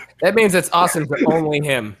 That means it's awesome to only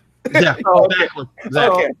him. Yeah, exactly.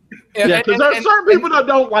 Okay. Yeah, because there are certain people that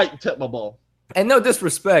don't like Tecmo Bowl. And no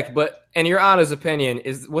disrespect, but in your honest opinion,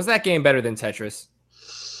 was that game better than Tetris?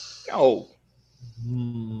 Oh.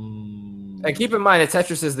 And keep in mind that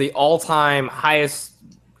Tetris is the all-time highest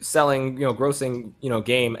selling, grossing,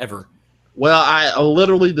 game ever. Well, I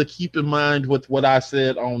literally to keep in mind with what I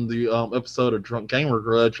said on the episode of Drunk Gamer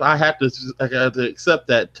Grudge, I have to accept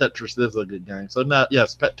that Tetris is a good game. So now,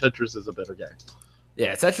 yes, Pet Tetris is a better game.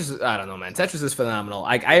 Yeah, Tetris. I don't know, man. Tetris is phenomenal.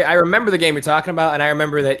 I remember the game you're talking about, and I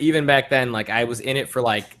remember that even back then, like I was in it for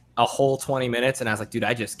like a whole 20 minutes, and I was like, dude,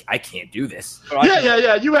 I can't do this.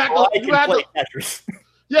 Yeah. You had to. Tetris.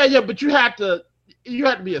 Yeah, but you had to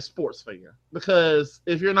be a sports fan, because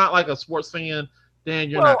if you're not like a sports fan, then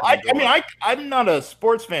you're not. I'm not a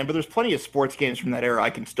sports fan, but there's plenty of sports games from that era I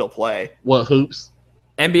can still play. What, hoops?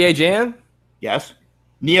 NBA Jam? Yes.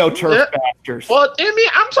 Neo Turf Masters. Well,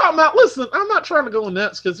 I'm talking about. Listen, I'm not trying to go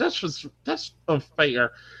nuts because that's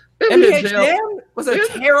unfair. NBA Jam was a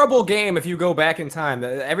terrible game if you go back in time.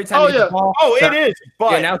 Every time you hit the ball, it is.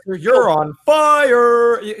 But now you're on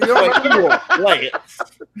fire. You will play it.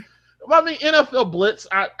 Well, I mean, NFL Blitz.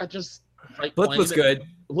 I just like Blitz was good.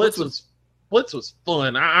 Blitz was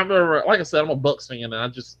fun. I remember, like I said, I'm a Bucks fan, and I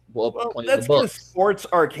just love playing the Bucks. That's because sports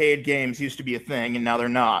arcade games used to be a thing, and now they're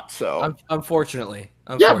not. So unfortunately.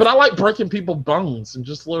 Yeah, but I like breaking people's bones and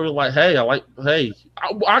just literally like, hey, I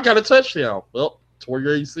got a touchdown. Well, tore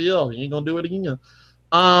your ACL. You ain't gonna do it again.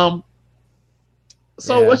 That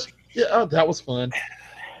was fun.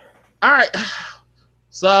 All right.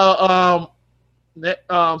 So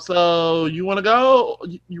so you want to go?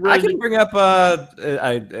 You ready? I can bring up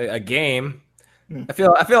a game. I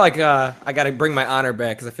feel like I got to bring my honor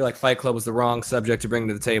back because I feel like Fight Club was the wrong subject to bring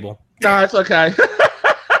to the table. No, it's okay.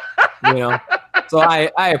 So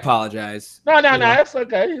I apologize. No, it's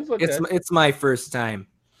okay. It's okay. It's my first time.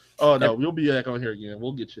 Oh no, we'll be back on here again.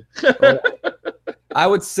 We'll get you. I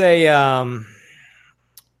would say any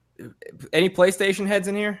PlayStation heads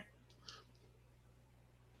in here?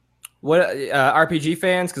 What RPG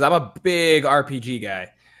fans? Because I'm a big RPG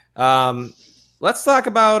guy. Let's talk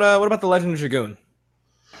about what about the Legend of Dragoon?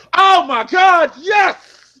 Oh my God!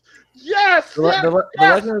 Yes. The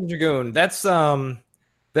Legend of Dragoon. That's got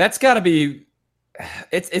to be.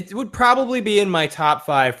 It would probably be in my top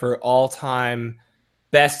 5 for all time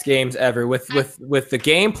best games ever. With the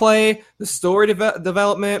gameplay, the story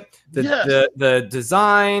development, the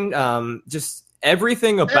design, just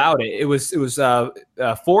everything about it. It was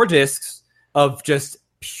 4 discs of just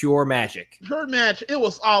pure magic. Pure magic. It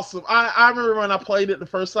was awesome. I remember when I played it the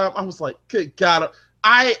first time. I was like, good God.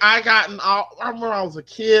 I remember I was a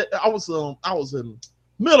kid. I was in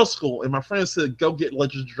middle school, and my friend said, go get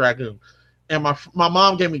Legend of Dragoon. And my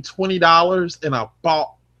mom gave me $20, and I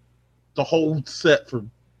bought the whole set for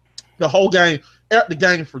the whole game. The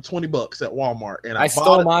game for $20 at Walmart, and I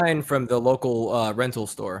stole mine from the local rental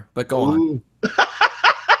store. But go on.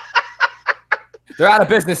 They're out of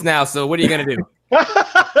business now, so what are you gonna do?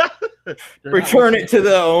 Return it to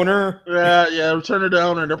the owner. Yeah, return it to the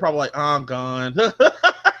owner. They're probably like, I'm gone.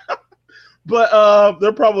 But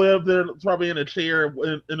they're probably up there, probably in a chair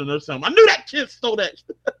in the nurse home. I knew that kid stole that.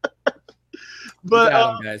 But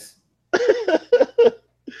guys.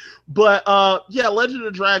 But Legend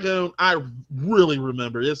of Dragoon, I really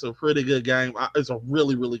remember. It's a pretty good game. It's a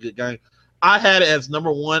really, really good game. I had it as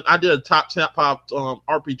number 1. I did a top 10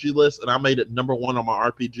 RPG list, and I made it number 1 on my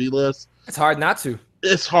RPG list. It's hard not to.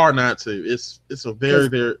 It's hard not to. It's a very,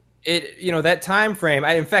 very. That time frame.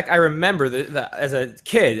 I remember that as a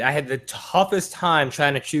kid, I had the toughest time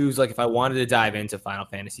trying to choose if I wanted to dive into Final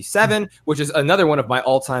Fantasy VII, which is another one of my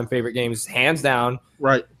all-time favorite games, hands down.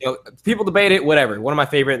 Right. People debate it, whatever. One of my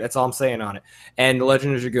favorite. That's all I'm saying on it. And The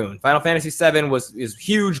Legend of Dragoon. Final Fantasy VII is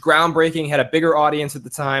huge, groundbreaking, had a bigger audience at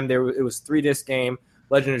the time. It was 3-disc game.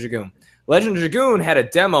 Legend of Dragoon. Legend of Dragoon had a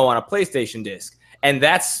demo on a PlayStation disc, and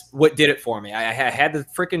that's what did it for me. I had the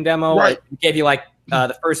freaking demo. Right. It gave you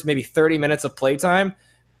the first maybe 30 minutes of playtime.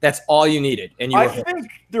 That's all you needed. And I think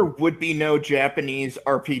there would be no Japanese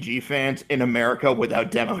RPG fans in America without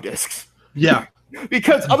demo discs. Yeah.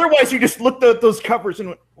 Because otherwise you just looked at those covers and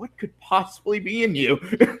went, what could possibly be in you?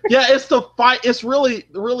 Yeah, it's the fight. It's really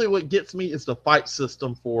what gets me is the fight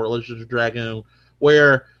system for Legend of Dragoon,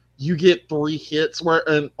 where you get 3 hits,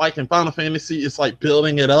 and like in Final Fantasy, it's like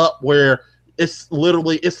building it up, where it's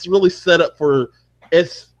really set up for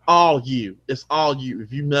it's all you. It's all you.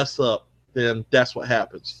 If you mess up, then that's what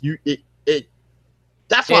happens.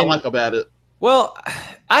 That's what I like about it. Well,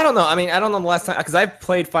 I don't know. I mean, I don't know the last time, because I've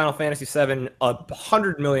played Final Fantasy VII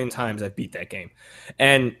 100 million times. I've beat that game,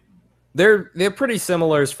 and they're pretty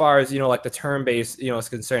similar as far as the turn-based is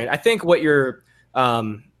concerned. I think what you're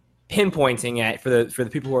pinpointing at for the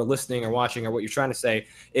people who are listening or watching, or what you're trying to say,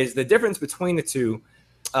 is the difference between the two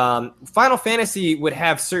Final Fantasy would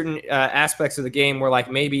have certain aspects of the game where, like,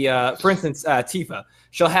 maybe, for instance, Tifa,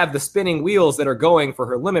 she'll have the spinning wheels that are going for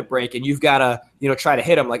her limit break, and you've got to, try to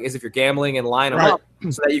hit them, like as if you're gambling and line them up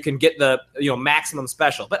so that you can get the, maximum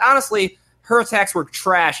special. But honestly, her attacks were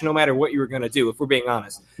trash no matter what you were going to do, if we're being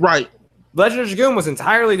honest. Right. Legend of Dragoon was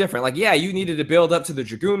entirely different. Like, yeah, you needed to build up to the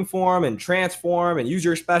Dragoon form and transform and use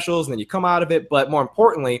your specials, and then you come out of it. But more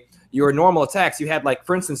importantly, your normal attacks, you had, like,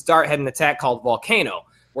 for instance, Dart had an attack called Volcano,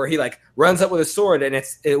 where he, like, runs up with a sword, and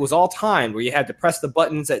it was all timed, where you had to press the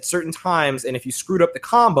buttons at certain times, and if you screwed up the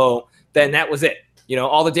combo, then that was it.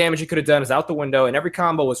 All the damage you could have done is out the window, and every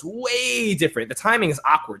combo was way different. The timing is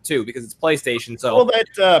awkward, too, because it's PlayStation. So, well,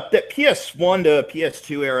 that PS1 to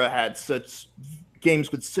PS2 era had such games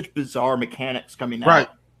with such bizarre mechanics coming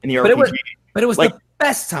out in the RPG. But it was like, the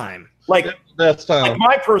best time. Like, best time. Like,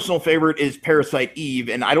 my personal favorite is Parasite Eve,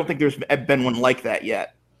 and I don't think there's been one like that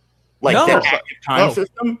yet. Like, that active time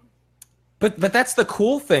system. But that's the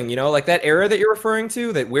cool thing, like that era that you're referring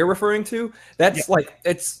to, that we're referring to, that's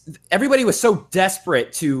it's everybody was so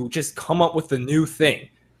desperate to just come up with the new thing,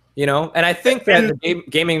 and I think that the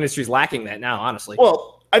gaming industry is lacking that now, honestly.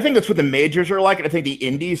 Well, I think that's what the majors are like, and I think the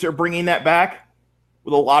indies are bringing that back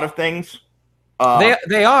with a lot of things.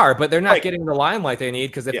 They are, but they're not getting the limelight they need,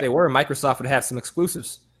 because if they were, Microsoft would have some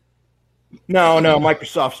exclusives. No,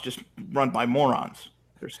 Microsoft's just run by morons.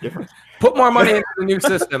 There's a difference. Put more money into the new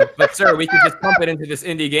system, but sir, we could just pump it into this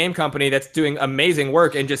indie game company that's doing amazing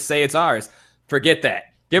work and just say it's ours. Forget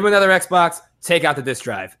that. Give them another Xbox. Take out the disk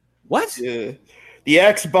drive. What? Yeah. The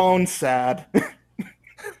X-Bone sad.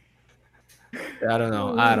 I don't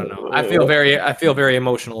know. I feel very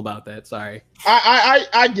emotional about that. Sorry.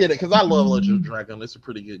 I get it, because I love Legend of Dragon. It's a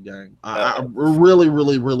pretty good game. I really,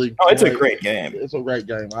 really, really. Oh, it's a great game. It's a great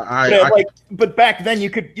game. But back then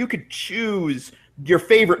you could choose your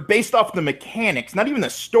favorite based off the mechanics, not even the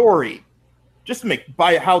story, just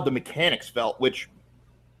by how the mechanics felt. Which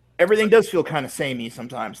everything does feel kind of samey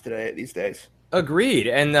sometimes these days. Agreed.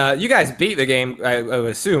 And you guys beat the game, I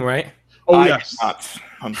would assume, right? Oh yes.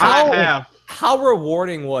 How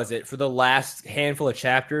rewarding was it for the last handful of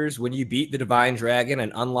chapters when you beat the Divine Dragon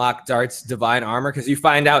and unlock Dart's divine armor? Because you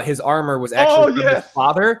find out his armor was actually from his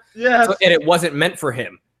father, and it wasn't meant for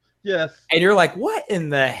him. Yes. And you're like, what in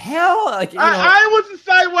the hell? Like, I was the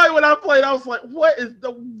same way when I played. I was like, what is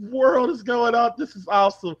the world is going on? This is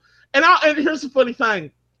awesome. And here's the funny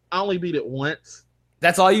thing. I only beat it once.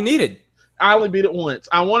 That's all you needed. I only beat it once.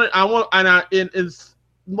 It's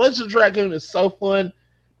Legend of Dragon is so fun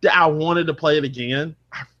that I wanted to play it again.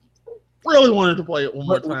 I really wanted to play it one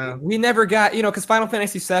more time. We never got, because Final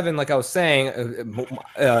Fantasy VII, like I was saying,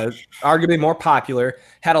 arguably more popular,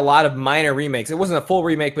 had a lot of minor remakes. It wasn't a full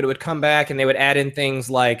remake, but it would come back and they would add in things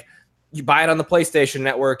like you buy it on the PlayStation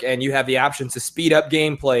Network and you have the option to speed up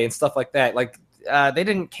gameplay and stuff like that. Like they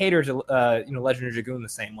didn't cater to Legend of Dragoon the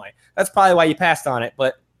same way. That's probably why you passed on it,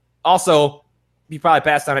 but also you probably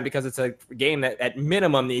passed on it because it's a game that at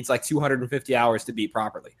minimum needs like 250 hours to beat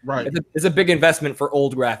properly. Right. It's a big investment for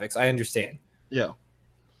old graphics. I understand. Yeah.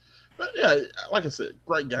 But yeah, like I said,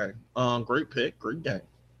 great game. Great pick, great game.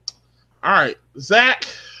 All right, Zach,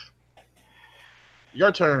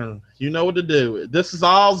 your turn. You know what to do. This is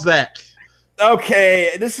all Zach.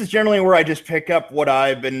 Okay, this is generally where I just pick up what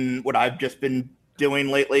I've just been doing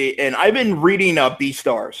lately, and I've been reading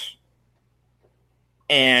Beastars.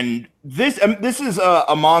 And this is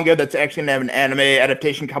a manga that's actually going to have an anime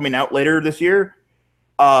adaptation coming out later this year.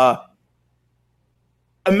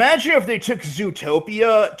 Imagine if they took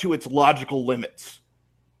Zootopia to its logical limits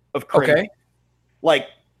of crazy. Okay. Like,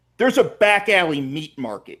 there's a back alley meat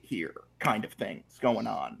market here kind of things going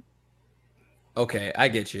on. Okay, I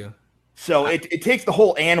get you. So it takes the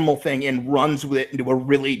whole animal thing and runs with it into a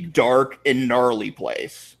really dark and gnarly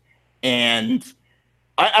place. And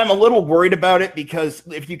I'm a little worried about it because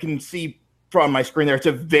if you can see from my screen there, it's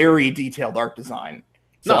a very detailed art design.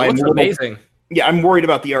 So it looks amazing. Yeah, I'm worried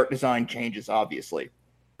about the art design changes, obviously.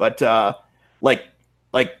 But it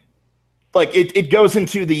goes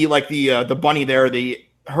into the bunny there,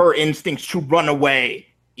 her instincts to run away,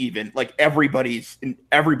 even like everybody's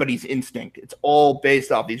instinct. It's all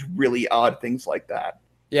based off these really odd things like that.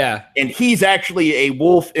 Yeah. And he's actually a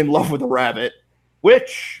wolf in love with a rabbit,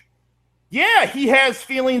 which yeah, he has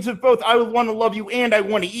feelings of both. I want to love you and I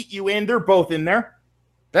want to eat you, and they're both in there.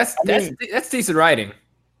 That's decent writing.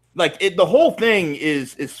 Like the whole thing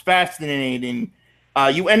is fascinating.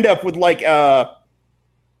 You end up with like a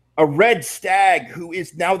red stag who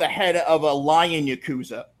is now the head of a lion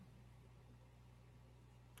yakuza,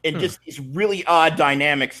 and just these really odd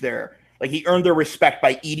dynamics there. Like he earned their respect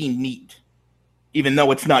by eating meat, even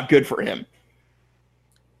though it's not good for him.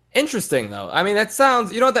 Interesting, though. I mean, that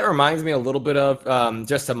sounds. You know what that reminds me a little bit of?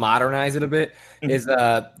 Just to modernize it a bit, is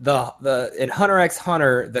the in Hunter x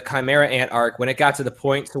Hunter, the Chimera Ant arc, when it got to the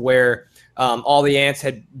point to where all the ants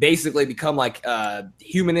had basically become like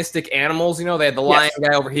humanistic animals. You know, they had the lion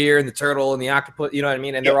guy over here, and the turtle, and the octopus. You know what I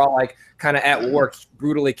mean? And they're all like kind of at war,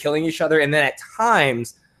 brutally killing each other. And then at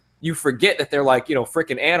times, you forget that they're like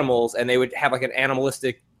freaking animals, and they would have like an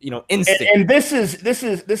animalistic instinct. And this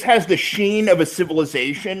has the sheen of a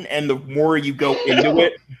civilization, and the more you go into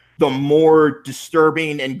it, the more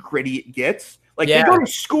disturbing and gritty it gets. Like they go to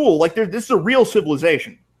school, like this is a real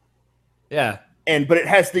civilization. Yeah. But it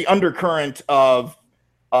has the undercurrent of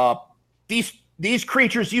these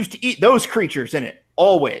creatures used to eat those creatures in it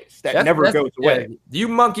always. That never goes away. Yeah. You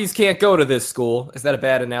monkeys can't go to this school. Is that a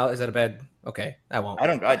bad analogy? Is that a bad? Okay, I won't. I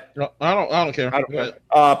don't care. I don't care.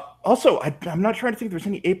 Also, I'm not trying to think. There's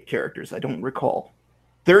any ape characters. I don't recall.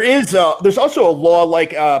 There's also a law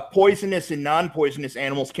like poisonous and non-poisonous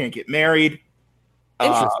animals can't get married.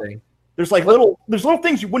 Interesting. There's little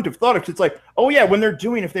things you wouldn't have thought of. It's like, oh yeah, when they're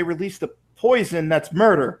doing, if they release the poison, that's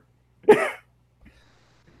murder.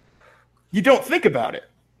 You don't think about it.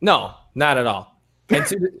 No, not at all. And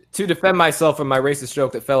to defend myself from my racist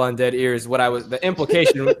joke that fell on dead ears, the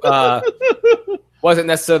implication wasn't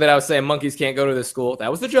necessarily that I was saying monkeys can't go to this school. That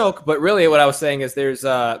was the joke, but really what I was saying is there's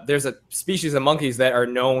a species of monkeys that are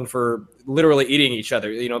known for literally eating each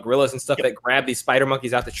other. Gorillas and stuff that grab these spider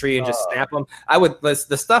monkeys out the tree and just snap them.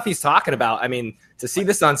 The stuff he's talking about. I mean, to see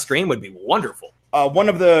this on stream would be wonderful. One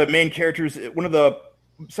of the main characters, one of the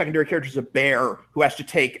secondary characters, is a bear who has to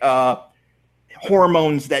take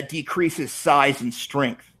hormones that decrease his size and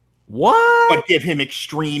strength. What? But give him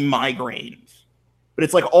extreme migraines. But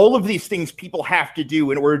it's like all of these things people have to do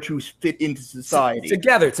in order to fit into society.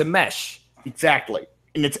 Together, to mesh. Exactly.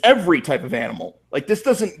 And it's every type of animal. Like, this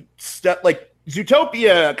doesn't... like,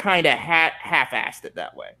 Zootopia kind of half-assed it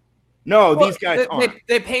that way. No, these guys aren't.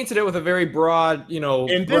 They painted it with a very broad,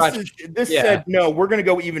 And this said, no, we're going to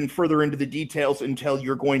go even further into the details until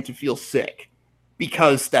you're going to feel sick.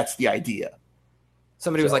 Because that's the idea.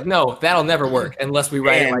 Somebody was like, no, that'll never work unless we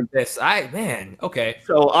write it like this. Okay.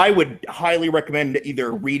 So I would highly recommend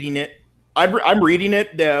either reading it. I'm reading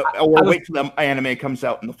it, or wait till the anime comes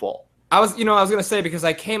out in the fall. I was going to say, because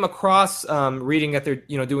I came across reading that they're,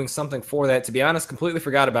 doing something for that. To be honest, completely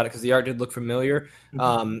forgot about it because the art did look familiar.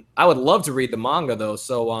 I would love to read the manga, though.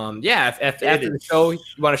 So, if after the show you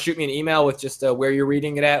want to shoot me an email with just where you're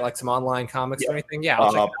reading it at, like some online comics or anything,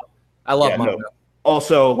 I'll check it out. I love manga. No.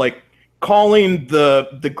 Also, like, calling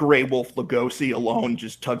the Grey Wolf Lugosi alone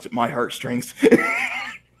just tugs at my heartstrings.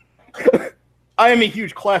 I am a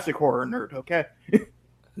huge classic horror nerd, okay?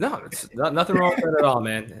 No, it's nothing wrong with that at all,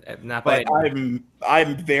 man. But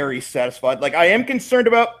I'm very satisfied. Like, I am concerned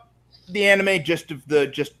about the anime just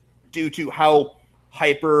due to how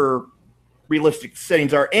hyper realistic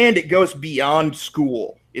settings are, and it goes beyond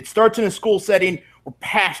school. It starts in a school setting. We're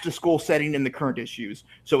past a school setting in the current issues,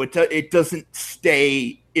 so it doesn't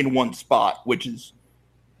stay in one spot, which is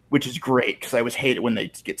great, because I always hate it when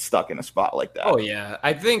they get stuck in a spot like that. Oh yeah,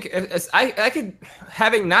 I think I could,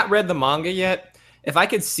 having not read the manga yet, if I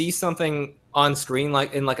could see something on screen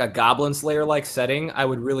like in like a Goblin Slayer like setting, I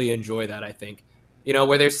would really enjoy that. I think,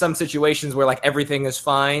 where there's some situations where like everything is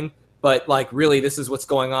fine, but like really this is what's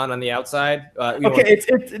going on the outside. Okay,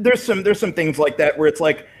 there's some things like that where it's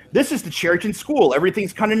like, this is the Cheriton School.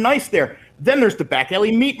 Everything's kind of nice there. Then there's the back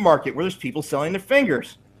alley meat market where there's people selling their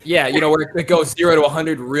fingers. Yeah, where it goes 0 to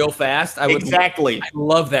 100 real fast. Exactly. I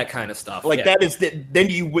love that kind of stuff. Like that is then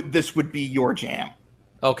this would be your jam.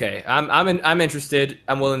 Okay, I'm interested.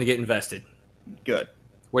 I'm willing to get invested. Good.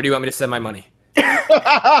 Where do you want me to send my money? God.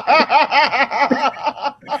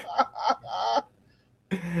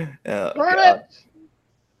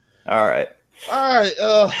 All right.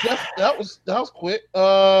 That was quick.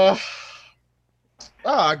 I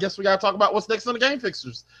guess we gotta talk about what's next on the Game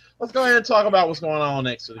Fixers. Let's go ahead and talk about what's going on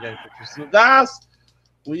next to the Game Fixers. So, guys,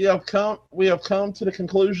 we have come to the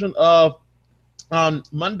conclusion of on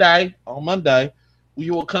Monday. We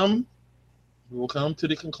will come to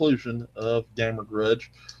the conclusion of Gamer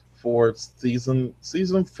Grudge for season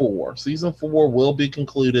 4. Season 4 will be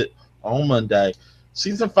concluded on Monday.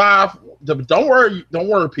 Season 5, don't worry,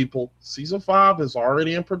 people. Season 5 is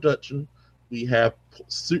already in production. We have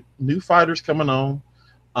new fighters coming on.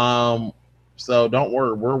 So don't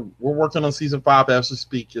worry. We're working on season 5 as we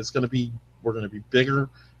speak. We're gonna be bigger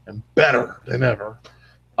and better than ever.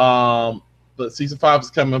 But season 5 is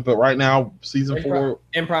coming. But right now, season 4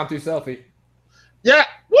 impromptu selfie. Yeah.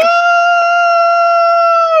 Woo!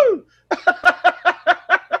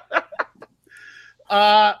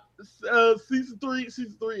 season three is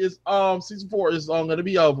season 4 is going to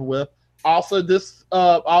be over with. Also,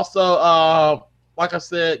 like I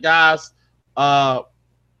said, guys,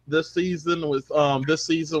 this season with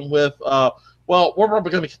well, we're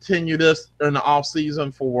probably going to continue this in the off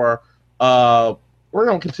season for we're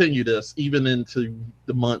going to continue this even into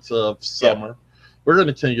the months of summer. Yep. We're going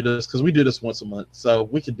to continue this because we do this once a month, so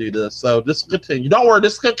we can do this. So this will continue. Don't worry,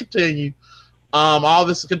 this is going to continue. All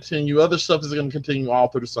this will continue. Other stuff is going to continue all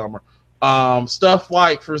through the summer. Stuff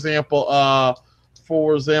like, for example,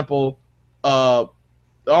 the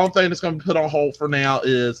only thing that's going to be put on hold for now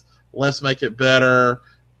is Let's Make It Better.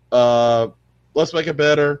 Let's Make It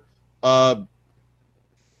Better.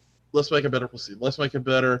 Let's Make It Better. We'll see. Let's Make It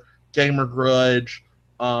Better. Gamer Grudge.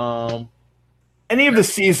 Any of the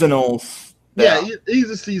seasonals. Yeah,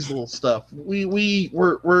 easy seasonal stuff.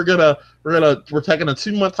 We're taking a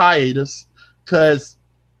 2-month hiatus because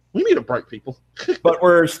we need a break, people. But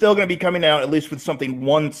we're still going to be coming out at least with something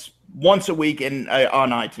once a week on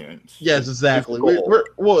iTunes. Yes, exactly. We're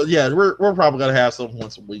probably going to have something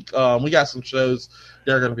once a week. We got some shows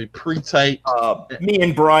that are going to be pre-taped. Me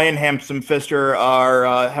and Brian Hampson Pfister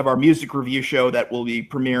have our music review show that will be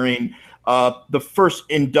premiering the first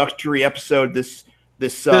introductory episode this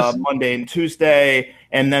Monday and Tuesday,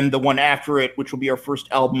 and then the one after it, which will be our first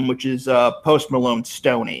album, which is Post Malone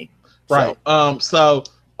Stoney. Right. So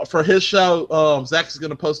for his show, Zach is going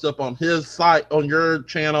to post up on his site on your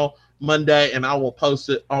channel Monday, and I will post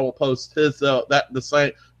it. I will post his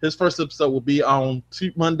his first episode will be on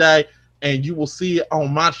Monday, and you will see it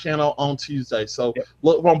on my channel on Tuesday. So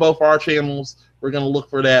look on both our channels. We're going to look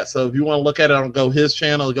for that. So if you want to look at it, go his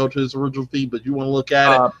channel, go to his original feed, but you want to look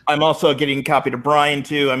at it. I'm also getting a copy to Brian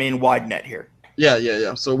too. I mean, wide net here.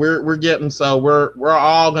 Yeah. So we're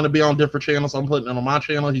all going to be on different channels. I'm putting it on my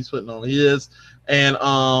channel. He's putting it on his. And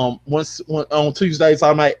on Tuesdays,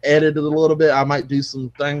 I might edit it a little bit. I might do some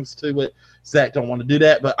things to it. Zach don't want to do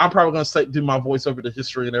that, but I'm probably going to do my voiceover to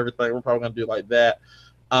history and everything. We're probably going to do it like that.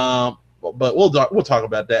 But we'll talk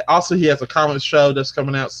about that. Also, he has a comic show that's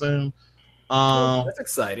coming out soon. That's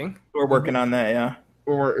exciting. We're working on that, yeah.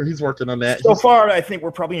 He's working on that. So far, I think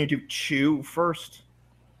we're probably going to do Chew first.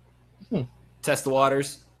 Test the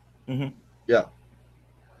waters. Mm-hmm. Yeah.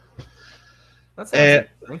 That's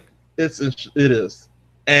interesting. It is.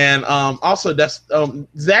 And also that's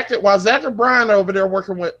Zach. While Zach and Brian are over there while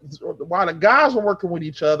the guys are working with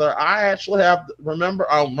each other, I actually have reminder.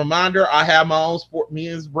 I have my own sport. Me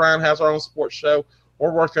and Brian has our own sports show.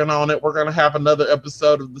 We're working on it. We're going to have another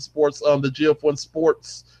episode of the sports the GF1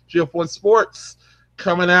 Sports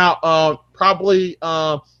coming out probably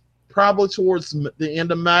towards the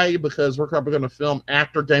end of May, because we're probably going to film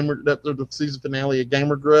after the season finale of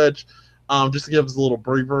Gamer Grudge, just to give us a little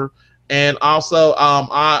breather. And also,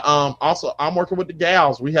 I'm working with the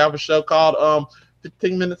gals. We have a show called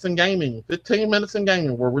 15 Minutes in Gaming. 15 Minutes in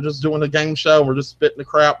Gaming, where we're just doing a game show. We're just spitting the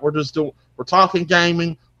crap. We're talking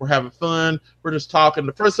gaming. We're having fun. We're just talking.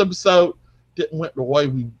 The first episode went the way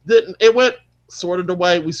we didn't. It went sort of the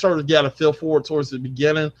way we started to get a feel for it towards the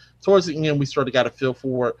beginning. Towards the end, we started to get a feel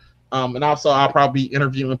for it. And also, I'll probably be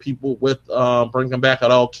interviewing people with bringing back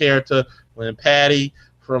an old character, Lynn Patty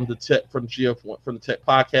from the Tech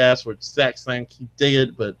podcast, which Zach saying he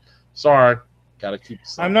did, but sorry, gotta keep.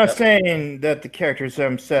 I'm not saying that the characters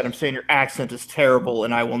I'm said. I'm saying your accent is terrible,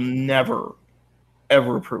 and I will never,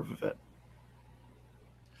 ever approve of it.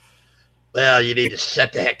 Well, you need to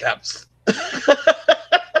shut the heck up.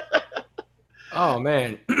 Oh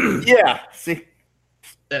man. Yeah. See.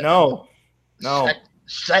 No.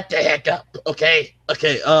 Shut the heck up. Okay.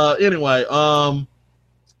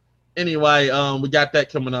 Anyway, we got that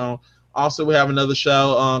coming on. Also, we have another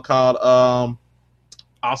show called.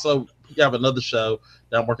 Also, we have another show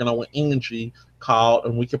that I'm working on with Angie called,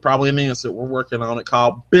 and we could probably announce it. We're working on it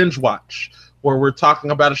called Binge Watch, where we're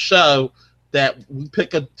talking about a show that we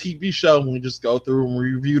pick a TV show and we just go through and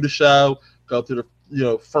review the show, go through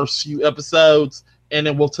the first few episodes, and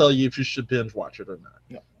then we'll tell you if you should binge watch it or not.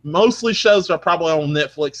 Yeah. Mostly shows are probably on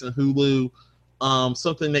Netflix and Hulu.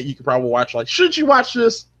 Something that you could probably watch. Like, should you watch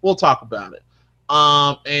this? We'll talk about it.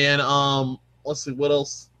 Let's see, what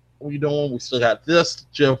else are we doing? We still got this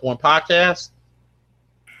GF1 podcast.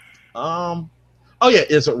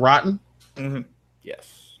 Is It Rotten? Mm-hmm.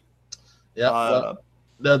 Yes. Yeah.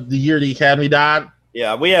 The year the Academy died.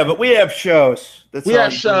 Yeah, we have shows. We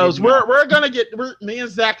have shows. We're gonna get. Me and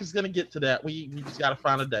Zach is gonna get to that. We just gotta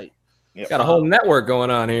find a date. Yep. Got a whole network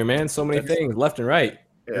going on here, man. So many things left and right.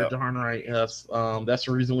 You're darn right. Yes. That's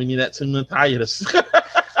the reason we need that 2-month hiatus.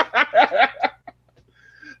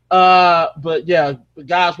 But yeah,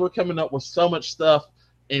 guys, we're coming up with so much stuff,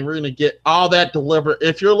 and we're gonna get all that delivered.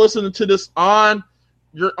 If you're listening to this on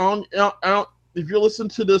your own, if you're listening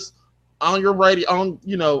to this on your radio,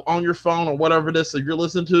 on your phone or whatever it is, if you're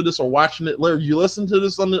listening to this or watching it later, you listen to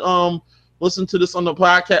this on the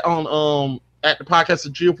podcast on at the podcast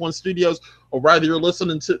at GF1 Studios, or rather you're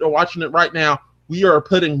listening to or watching it right now. We are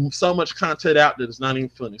putting so much content out that it's not even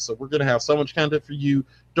funny. So we're gonna have so much content for you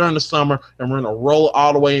during the summer, and we're gonna roll it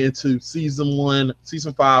all the way into season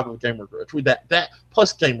 5 of Gamer Grudge. With that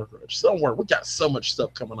plus Gamer Grudge. So don't worry, we got so much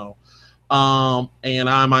stuff coming on. And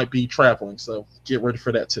I might be traveling, so get ready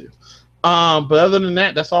for that too. But other than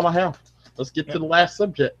that, that's all I have. Let's get to the last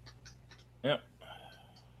subject. Yeah.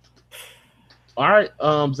 All right,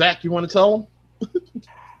 Zach, you want to tell them?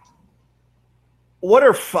 What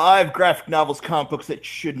are 5 graphic novels, comic books that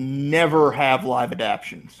should never have live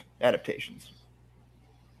adaptations?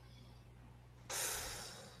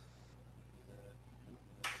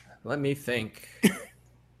 Let me think.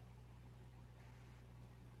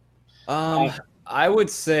 I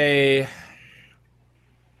would say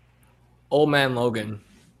Old Man Logan.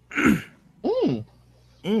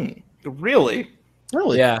 Really?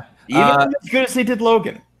 Yeah. Even as good as they did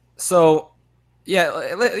Logan. So, yeah,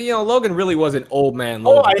 Logan really wasn't Old Man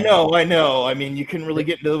Logan. Oh, I know. I mean, you can really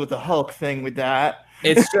get into it with the Hulk thing with that.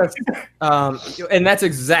 It's just, and that's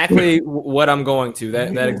exactly what I'm going to,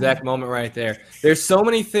 that exact moment right there. There's so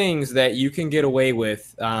many things that you can get away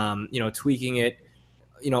with, tweaking it,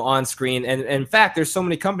 on screen. And in fact, there's so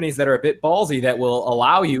many companies that are a bit ballsy that will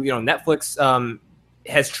allow you, Netflix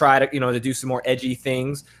has tried, to do some more edgy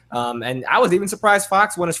things. And I was even surprised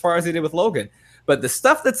Fox went as far as they did with Logan. But the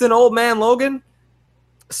stuff that's in Old Man Logan,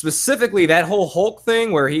 specifically that whole Hulk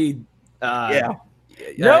thing where he...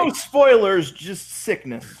 no spoilers, just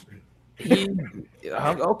sickness.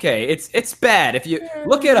 Okay, it's bad. If you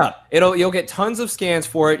look it up, you'll get tons of scans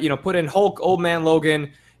for it. Put in Hulk, Old Man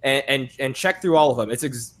Logan, and check through all of them.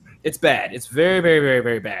 It's bad. It's very, very, very,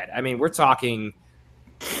 very bad. I mean, we're talking.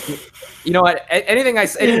 Any word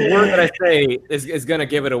that I say is gonna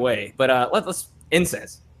give it away. But let's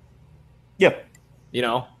incest. Yeah.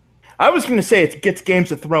 I was gonna say it gets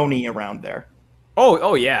Games of Thrones around there.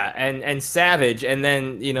 Oh yeah, and Savage, and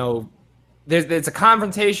then there's a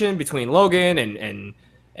confrontation between Logan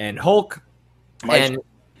and Hulk,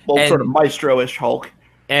 sort of maestro-ish Hulk,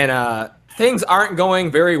 and things aren't going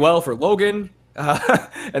very well for Logan,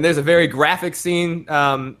 and there's a very graphic scene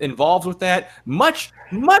involved with that, much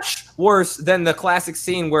worse than the classic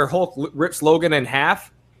scene where Hulk rips Logan in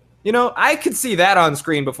half. I could see that on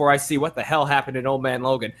screen before I see what the hell happened in Old Man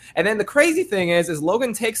Logan. And then the crazy thing is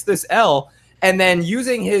Logan takes this L. And then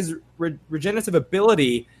using his regenerative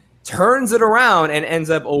ability, turns it around and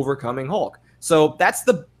ends up overcoming Hulk. So that's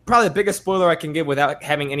probably the biggest spoiler I can give without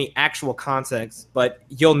having any actual context. But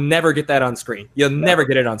you'll never get that on screen. You'll never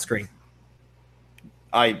get it on screen.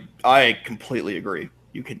 I completely agree.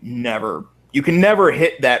 You can never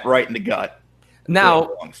hit that right in the gut.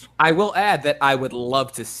 Now, I will add that I would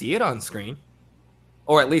love to see it on screen,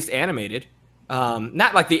 or at least animated.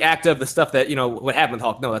 Not like the act of the stuff that what happened with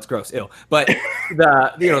Hulk. No, that's gross, ill. But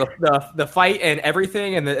the fight and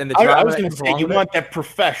everything and the drama. I was going to say you want that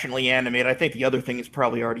professionally animated. I think the other thing is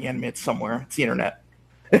probably already animated somewhere. It's the internet.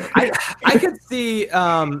 I could see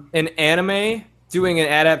an anime doing an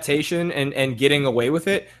adaptation and getting away with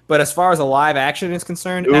it, but as far as a live action is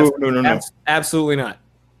concerned, no. Absolutely not.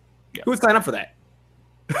 Yeah. Who would sign up for that?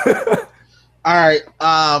 All right.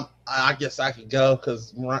 I guess I can go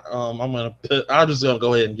because I'm just gonna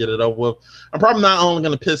go ahead and get it over with. I'm probably not only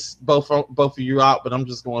gonna piss both of you out, but I'm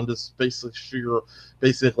just going to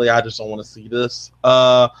basically I just don't want to see this.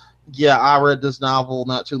 Yeah, I read this novel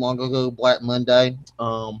not too long ago, Black Monday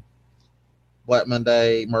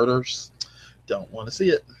Murders. Don't want to see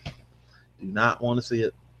it. Do not want to see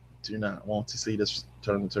it. Do not want to see this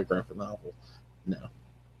turn into a graphic novel.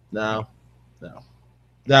 No.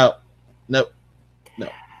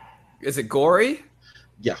 Is it gory?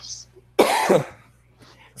 Yes.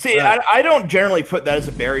 See, I don't generally put that as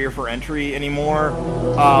a barrier for entry anymore.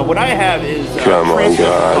 What I have is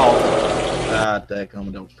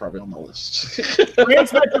That was probably on my list.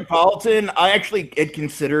 Transmetropolitan, I actually had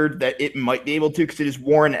considered that it might be able to because it is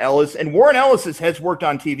Warren Ellis, and Warren Ellis has worked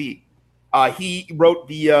on TV. He wrote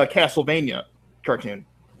the Castlevania cartoon.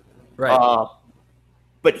 Right.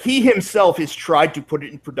 But he himself has tried to put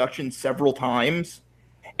it in production several times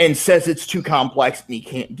and says it's too complex and he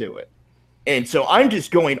can't do it. And so I'm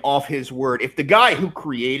just going off his word. If the guy who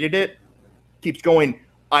created it keeps going,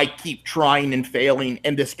 I keep trying and failing,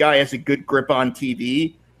 and this guy has a good grip on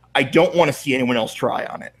TV, I don't want to see anyone else try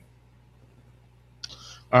on it.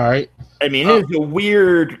 All right. I mean, it is a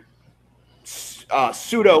weird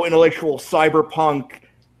pseudo-intellectual cyberpunk,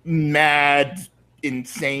 mad,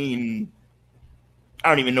 insane. I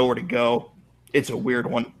don't even know where to go. It's a weird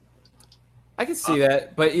one. I can see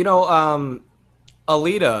that, but Alita,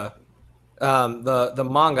 the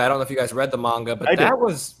manga. I don't know if you guys read the manga, but that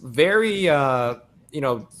was very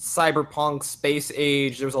cyberpunk, space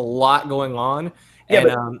age. There was a lot going on. Yeah,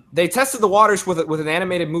 and they tested the waters with an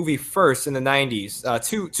animated movie first in the 90s,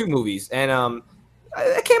 two movies, and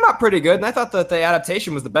it came out pretty good. And I thought that the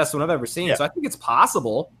adaptation was the best one I've ever seen. Yeah. So I think it's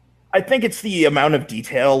possible. I think it's the amount of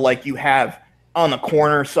detail like you have on the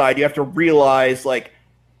corner side. You have to realize like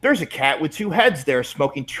there's a cat with two heads there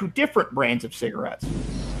smoking two different brands of cigarettes.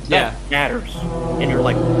 That matters. And you're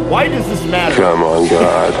like, why does this matter? Come on,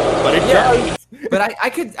 God. But it does. But I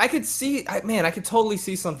could see, I could totally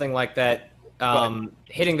see something like that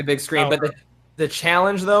hitting the big screen. But the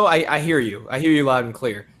challenge, though, I hear you. I hear you loud and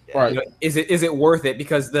clear. Right. Is it worth it?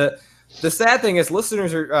 Because the sad thing is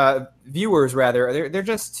listeners or viewers, rather, they're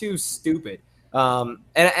just too stupid. And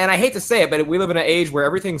I hate to say it, but we live in an age where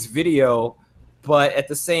everything's video. But at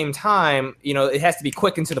the same time, it has to be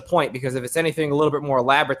quick and to the point, because if it's anything a little bit more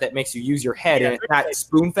elaborate that makes you use your head and it's not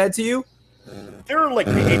spoon-fed to you. They're like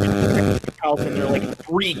the age of technicals, and they're like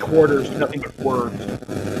 3/4 nothing but words.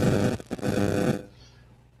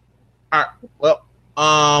 All right. Well,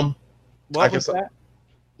 what was that?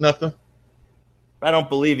 Nothing. I don't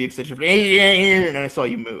believe you, because and I saw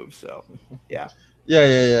you move. So, yeah.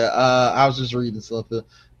 Yeah. I was just reading something.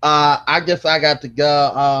 I guess I got to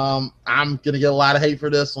go. I'm gonna get a lot of hate for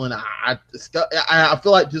this one. I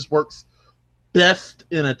feel like this works best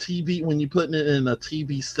in a TV. When you're putting it in a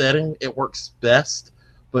TV setting, it works best.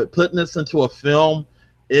 But putting this into a film,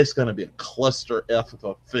 it's gonna be a cluster F of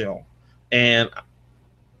a film. And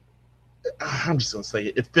I'm just gonna say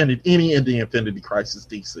it offended any in the Infinity Crisis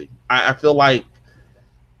DC. I feel like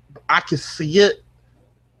I could see it,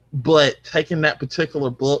 but taking that particular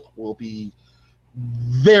book will be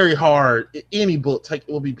very hard. Any book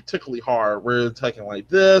will be particularly hard. Where it's taking like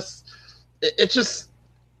this, it's just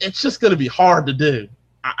going to be hard to do.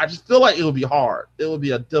 I just feel like it will be hard. It will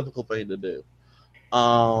be a difficult thing to do.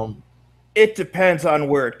 It depends on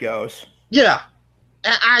where it goes. Yeah,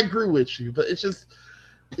 I agree with you, but it's just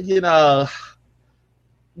you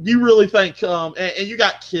really think and you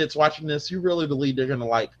got kids watching this. You really believe they're going to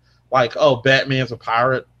like oh, Batman's a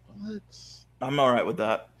pirate? What? I'm all right with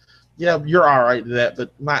that. Yeah, you're all right with that,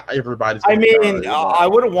 but not everybody's. I mean, I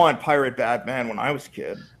would have wanted Pirate Batman when I was a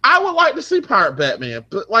kid. I would like to see Pirate Batman,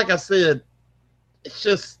 but like I said, it's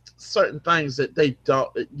just certain things that they don't.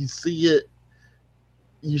 You see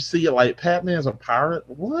it like Batman's a pirate.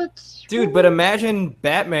 What, dude? But imagine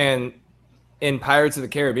Batman in Pirates of the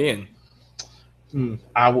Caribbean.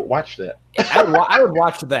 I would watch that. I would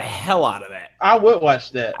watch the hell out of that. I would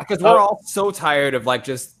watch that because we're all so tired of like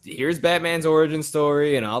just here's Batman's origin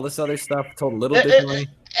story and all this other stuff told a little differently.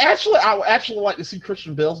 Actually, I would actually like to see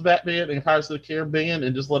Christian Bale's Batman in Pirates of the Caribbean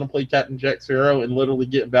and just let him play Captain Jack Sparrow and literally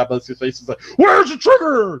get in Balboa's face like, "Where's the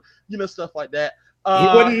trigger?" Stuff like that.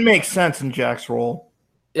 He wouldn't make sense in Jack's role.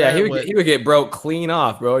 Yeah, he would get broke clean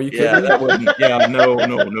off, bro. Are you kidding me? That wouldn't. Yeah,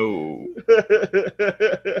 no.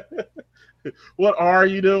 What are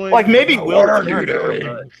you doing? Like maybe what are you doing?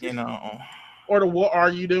 Or the what are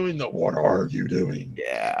you doing? The what are you doing?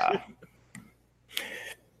 Yeah.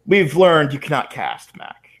 We've learned you cannot cast,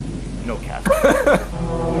 Mac. No cast.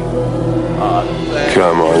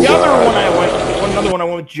 Come on, another one I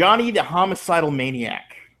went with Johnny the Homicidal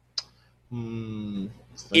Maniac.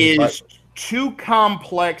 Is too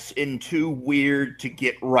complex and too weird to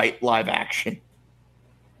get right live action.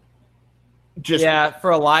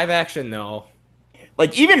 For a live action, no.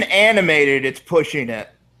 Like even animated, it's pushing it.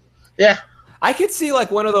 Yeah, I could see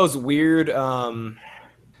like one of those weird,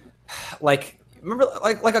 like remember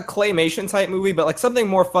like a claymation type movie, but like something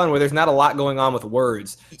more fun where there's not a lot going on with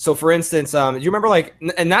words. So for instance, do you remember like,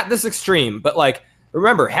 and not this extreme, but like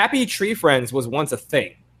remember Happy Tree Friends was once a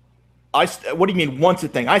thing. What do you mean once a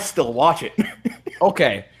thing? I still watch it.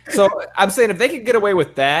 Okay. So I'm saying if they could get away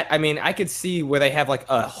with that, I mean, I could see where they have like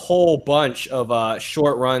a whole bunch of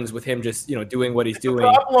short runs with him just, doing what he's doing.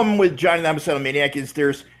 The problem with Johnny the Homicidal Maniac is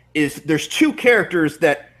there's two characters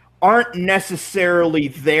that aren't necessarily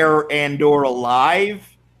there and or alive,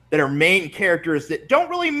 that are main characters that don't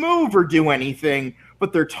really move or do anything,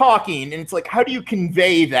 but they're talking. And it's like, how do you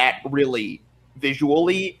convey that really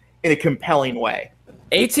visually in a compelling way?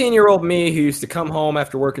 18-year-old me who used to come home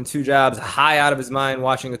after working 2 jobs, high out of his mind,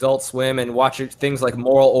 watching Adult Swim and watching things like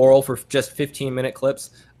Moral Oral for just 15-minute clips.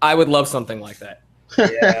 I would love something like that.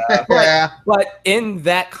 Yeah. But in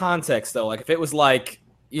that context, though, like if it was like,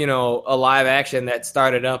 a live action that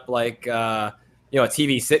started up like a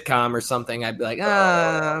TV sitcom or something, I'd be like,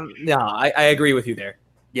 no, I agree with you there.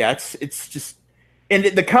 Yeah, it's just, and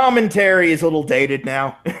the commentary is a little dated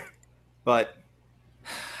now, but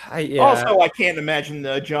also I can't imagine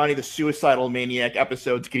the Johnny the Suicidal Maniac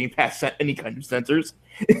episodes getting past any kind of censors.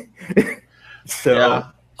 So, Yeah.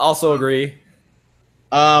 Also agree.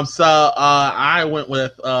 I went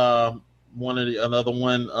with another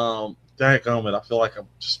one. Dadgummit, I feel like I'm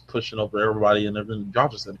just pushing over everybody, and y'all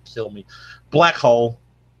just gonna kill me. Black Hole.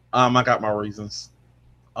 I got my reasons.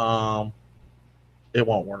 It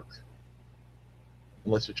won't work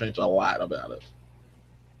unless you change a lot about it.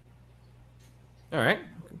 All right.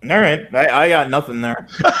 I got nothing there.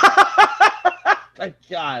 Thank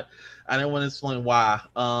God. I didn't want to explain why.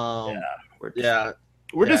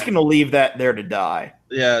 We're just gonna leave that there to die.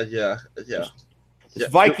 Yeah.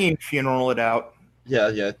 Just Viking funeral it out.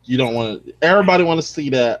 Yeah. You don't want to. Everybody want to see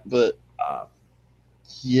that, but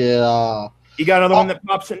yeah. You got another one that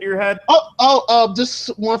pops into your head? Just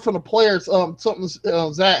one from the players. Something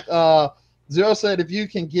Zach Zero said if you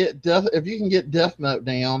can get Death Note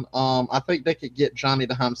down, I think they could get Johnny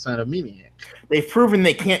the Homicide Maniac. They've proven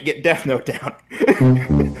they can't get Death Note down.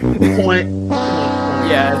 Point.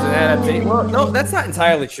 Yeah, as an adaptation. Well, no, that's not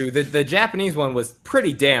entirely true. The Japanese one was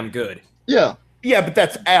pretty damn good. Yeah, but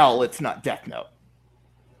that's L. It's not Death Note.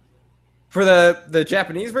 For the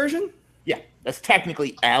Japanese version? Yeah, that's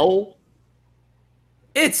technically L.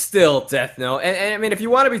 It's still Death Note. And I mean, if you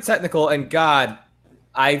want to be technical, and God,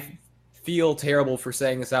 I feel terrible for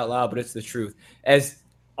saying this out loud, but it's the truth. As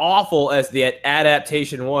awful as the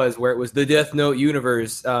adaptation was, where it was the Death Note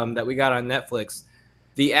universe that we got on Netflix,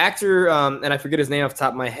 the actor, and I forget his name off the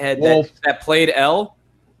top of my head, that played L,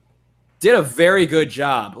 did a very good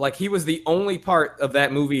job. Like, he was the only part of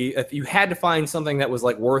that movie, if you had to find something that was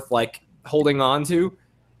like worth like holding on to,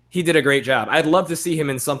 he did a great job. I'd love to see him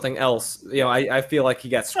in something else. I feel like he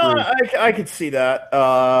got screwed. I could see that.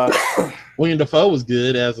 William Dafoe was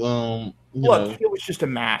good as Look, it was just a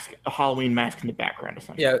mask, a Halloween mask in the background or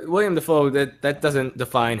something. Yeah, William Dafoe, that doesn't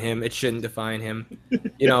define him. It shouldn't define him.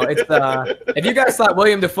 It's if you guys thought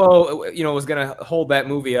William Dafoe, was going to hold that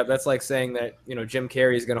movie up, that's like saying that, Jim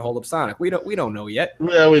Carrey is going to hold up Sonic. We don't know yet.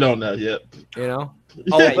 Yeah, we don't know yet.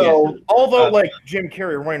 Although like Jim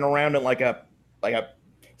Carrey running around in like a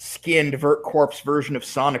skinned Vert Corpse version of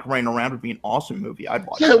Sonic running around would be an awesome movie. I'd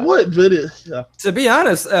watch that. Yeah, it would, but yeah. To be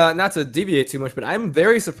honest, not to deviate too much, but I'm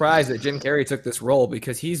very surprised that Jim Carrey took this role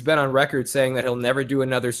because he's been on record saying that he'll never do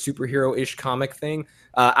another superhero-ish comic thing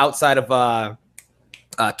outside of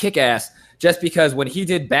Kick-Ass, just because when he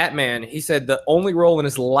did Batman, he said the only role in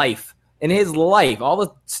his life, all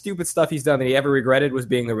the stupid stuff he's done that he ever regretted was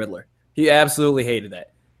being the Riddler. He absolutely hated that.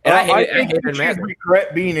 And I hated I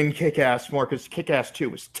regret being in Kick-Ass more because Kick-Ass 2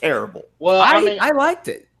 was terrible. Well, I liked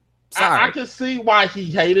it. Sorry. I can see why he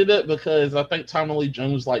hated it because I think Tommy Lee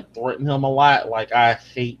Jones threatened him a lot. Like, I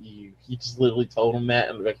hate you. He just literally told him that,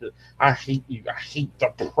 and I hate you. I hate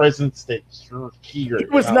the presence that you're here.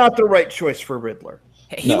 It was not the right choice for Riddler.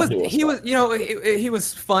 He was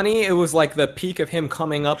funny. It was like the peak of him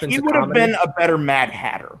coming up into comedy. He would have been a better Mad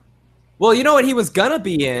Hatter. Well, you know what he was gonna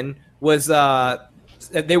be in was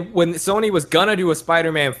when Sony was gonna do a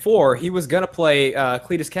Spider-Man 4, he was gonna play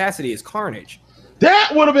Cletus Cassidy as Carnage.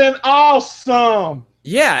 That would have been awesome.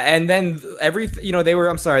 Yeah, and then they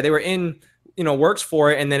were in works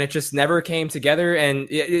for it, and then it just never came together, and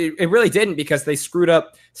it really didn't because they screwed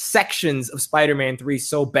up sections of Spider-Man 3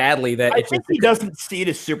 so badly that I think he doesn't see it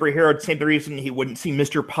as superhero. The same reason he wouldn't see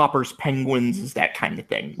Mr. Popper's Penguins as that kind of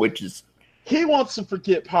thing, which is he wants to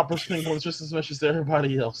forget Popper's Penguins just as much as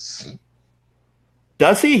everybody else.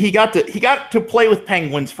 Does he? He got to play with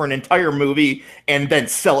penguins for an entire movie and then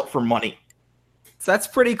sell it for money. So that's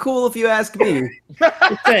pretty cool if you ask me.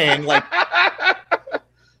 Just saying, like,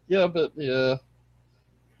 yeah, but yeah.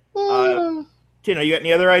 Tino, you got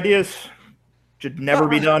any other ideas? Should never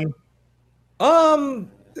be done.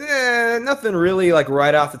 Nothing really like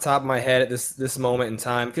right off the top of my head at this moment in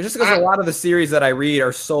time. Because a lot of the series that I read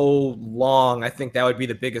are so long, I think that would be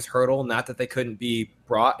the biggest hurdle. Not that they couldn't be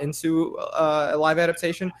brought into a live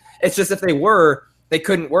adaptation. It's just if they were, they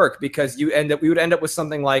couldn't work because we would end up with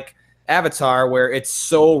something like Avatar where it's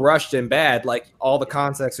so rushed and bad, like all the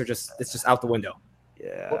concepts are just out the window.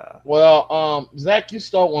 Yeah. Well, Zach, you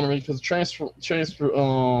stole one of me because Transform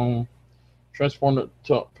Partition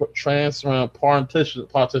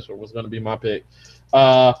was going to be my pick.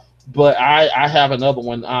 But I have another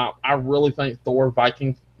one. I really think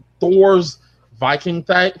Thor's Viking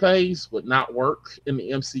phase would not work in the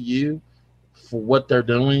MCU for what they're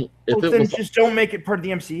doing. Then just don't make it part of the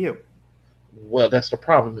MCU. Well, that's the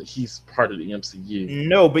problem. He's part of the MCU.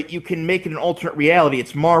 No, but you can make it an alternate reality.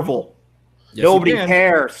 It's Marvel. Yes, Nobody you can.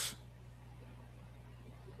 cares.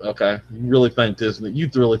 Okay, you really think Disney? You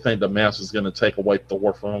really think the Mouse is going to take away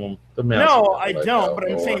Thor from him? The Mouse. No, I don't.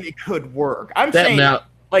 But I'm saying it could work. I'm that saying Mouse.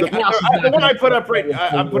 like the Mouse is the not one I gonna put up take away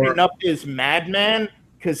I'm Thor. putting up is Madman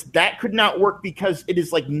because that could not work because it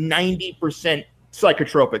is like 90%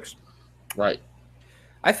 psychotropics. Right.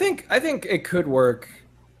 I think it could work,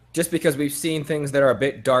 just because we've seen things that are a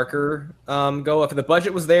bit darker go. If the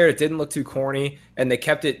budget was there, it didn't look too corny, and they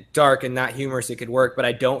kept it dark and not humorous, it could work. But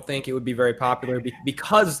I don't think it would be very popular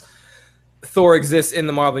because Thor exists in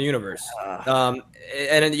the Marvel universe.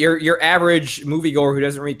 And your average moviegoer who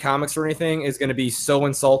doesn't read comics or anything is going to be so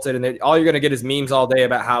insulted, and all you're going to get is memes all day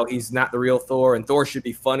about how he's not the real Thor and Thor should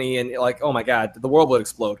be funny, and like, oh my god, the world would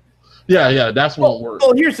explode. Yeah, that's what works.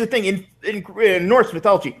 Well, here's the thing: in Norse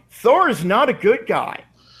mythology, Thor is not a good guy.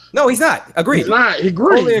 No, he's not. Agreed. He's not. He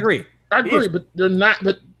agrees. Totally agree. I agree, but they're not.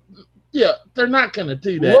 But yeah, they're not going to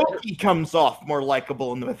do that. Loki comes off more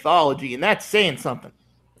likable in the mythology, and that's saying something.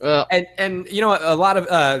 And you know, a lot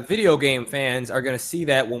of video game fans are going to see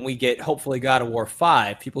that when we get hopefully God of War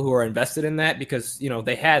 5. People who are invested in that because you know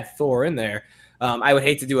they had Thor in there. I would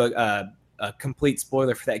hate to do a complete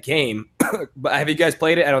spoiler for that game, but have you guys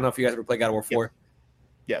played it? I don't know if you guys ever played God of War 4.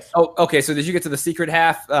 Yes. Oh, okay. So did you get to the secret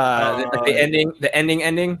half? The ending? The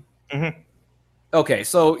ending? Mm-hmm. Okay,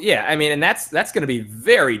 so yeah, I mean, and that's going to be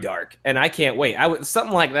very dark, and I can't wait.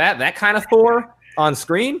 Something like that kind of Thor on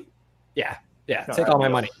screen. Yeah, take all my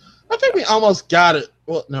money. I think we almost got it.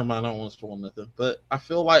 Well, never mind. I don't want to spoil nothing, but I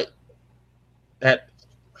feel like that.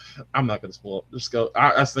 I'm not going to spoil it. Just go.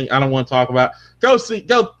 I think I don't want to talk about. Go see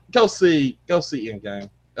Endgame.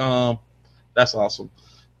 That's awesome.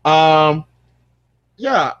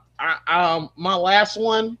 Yeah. My last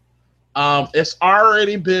one. It's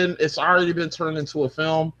already been turned into a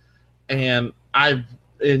film, and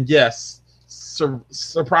yes,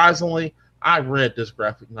 surprisingly, I read this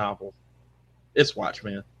graphic novel. It's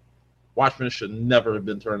Watchmen. Watchmen should never have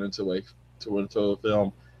been turned into a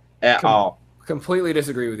film at all. Completely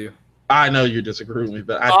disagree with you. I know you disagree with me,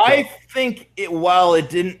 but I think while it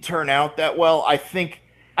didn't turn out that well, I think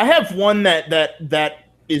I have one that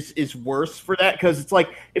is worse for that, because it's like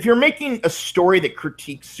if you're making a story that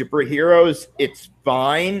critiques superheroes, it's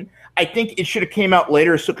fine. I think it should have came out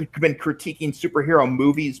later so it could have been critiquing superhero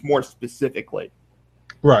movies more specifically.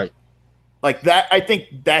 Right. Like that, I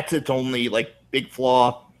think that's its only like big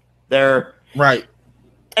flaw there. Right.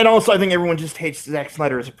 And also I think everyone just hates Zack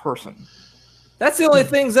Snyder as a person. That's the only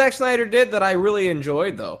thing Zack Snyder did that I really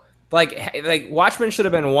enjoyed, though. Like Watchmen should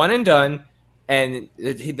have been one and done, and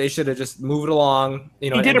they should have just moved along. You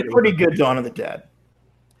know, he did a pretty good Dawn of the Dead.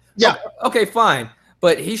 Yeah. Okay, fine,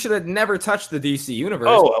 but he should have never touched the DC universe.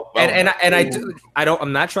 I'm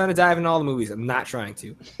not trying to dive into all the movies. I'm not trying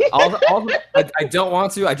to. I don't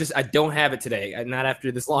want to. I don't have it today. Not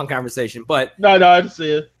after this long conversation. But no, I see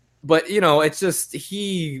it. But you know, it's just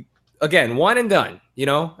again, one and done, you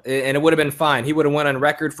know, and it would have been fine. He would have went on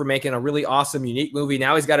record for making a really awesome, unique movie.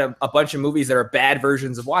 Now he's got a bunch of movies that are bad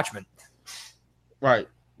versions of Watchmen. Right.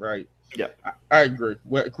 Yeah, I agree.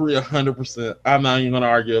 We agree 100%. I'm not even going to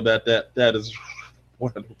argue about that. That is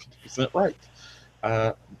 100% right.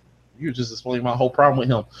 You just explained my whole problem with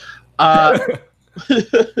him.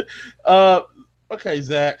 Okay,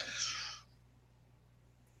 Zach.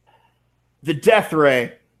 The Death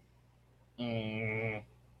Ray.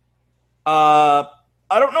 I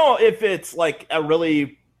don't know if it's like a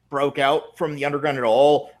really broke out from the underground at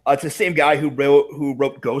all. It's the same guy who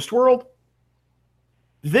wrote Ghost World.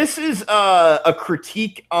 This is a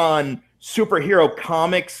critique on superhero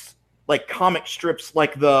comics, like comic strips,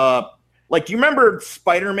 like do you remember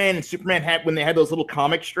Spider-Man and Superman when they had those little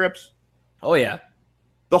comic strips? Oh yeah.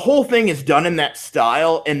 The whole thing is done in that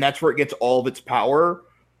style, and that's where it gets all of its power,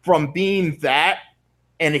 from being that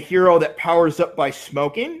and a hero that powers up by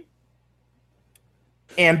smoking.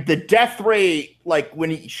 And the Death Ray, like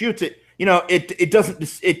when he shoots it, you know, it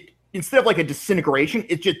doesn't, instead of like a disintegration,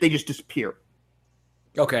 they just disappear.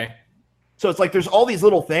 Okay. So it's like there's all these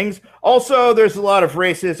little things. Also, there's a lot of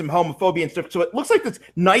racism, homophobia, and stuff. So it looks like this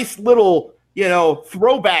nice little, you know,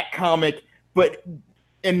 throwback comic,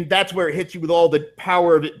 and that's where it hits you with all the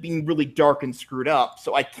power of it being really dark and screwed up.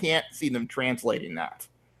 So I can't see them translating that.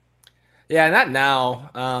 Yeah, not now.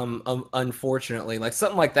 Unfortunately, like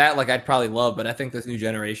something like that, like I'd probably love, but I think this new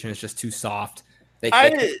generation is just too soft. I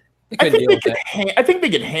think they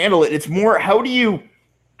could handle it. It's more how do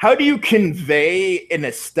you convey an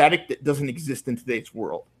aesthetic that doesn't exist in today's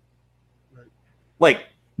world? Right. Like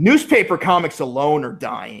newspaper comics alone are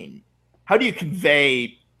dying. How do you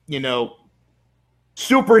convey, you know,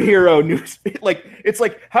 superhero news. Like, it's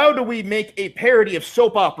like, how do we make a parody of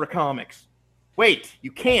soap opera comics? Wait,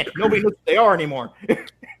 you can't. Nobody knows what they are anymore.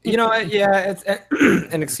 You know, yeah, it's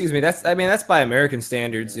and excuse me, that's by American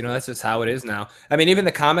standards. You know, that's just how it is now. I mean, even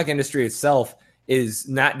the comic industry itself is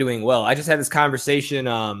not doing well. I just had this conversation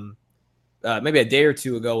maybe a day or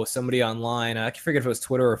two ago with somebody online. I can forget if it was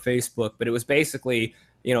Twitter or Facebook, but it was basically,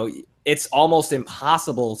 you know, it's almost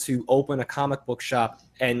impossible to open a comic book shop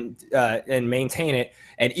and maintain it,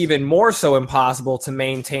 and even more so impossible to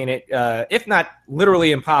maintain it, if not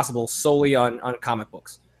literally impossible, solely on comic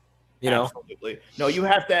books. You know, absolutely. No, you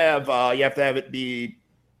have to have it be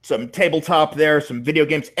some tabletop there, some video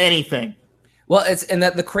games, anything. Well,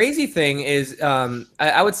 the crazy thing is,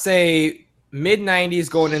 I would say mid 90s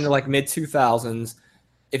going into like mid 2000s,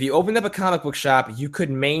 if you opened up a comic book shop, you could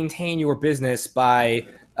maintain your business by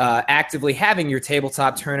actively having your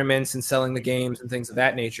tabletop tournaments and selling the games and things of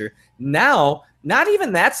that nature. Now, not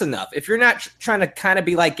even that's enough. If you're not trying to kind of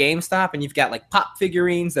be like GameStop and you've got like pop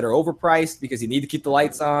figurines that are overpriced because you need to keep the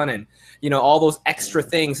lights on and, you know, all those extra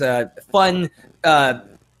things, fun,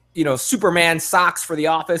 you know, Superman socks for the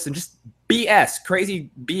office and just BS, crazy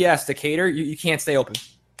BS to cater, you can't stay open.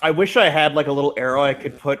 I wish I had like a little arrow I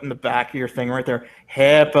could put in the back of your thing right there.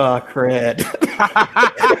 Hypocrite.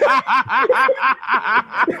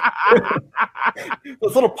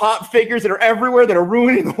 Those little pop figures that are everywhere that are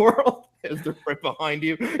ruining the world. They're right behind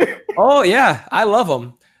you. Oh yeah, I love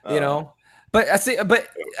them. You know, but I see. But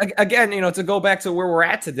again, you know, to go back to where we're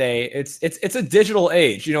at today, it's a digital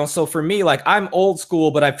age. You know, so for me, like I'm old school,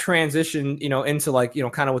 but I've transitioned, you know, into like, you know,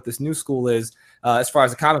 kind of what this new school is. As far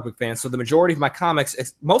as a comic book fan, so the majority of my comics,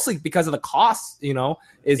 mostly because of the costs, you know,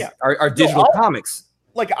 are digital comics.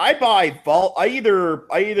 Like I buy I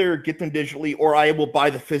either get them digitally or I will buy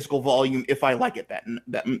the physical volume if I like it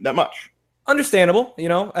that much. Understandable, you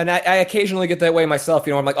know, and I occasionally get that way myself.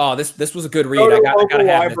 You know, I'm like, oh, this was a good read. Go to I got to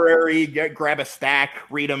have library, grab a stack,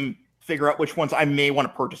 read them, figure out which ones I may want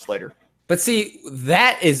to purchase later. But see,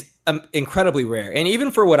 that is incredibly rare, and even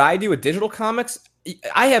for what I do with digital comics,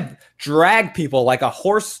 I have dragged people like a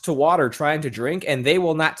horse to water trying to drink, and they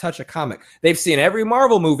will not touch a comic. They've seen every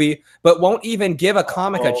Marvel movie, but won't even give a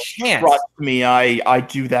comic a chance. Trust me, I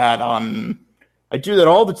do that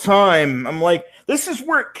all the time. I'm like, this is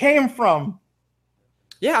where it came from.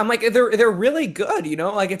 Yeah, I'm like, they're really good, you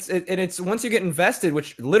know. Like it's once you get invested,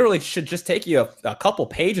 which literally should just take you a couple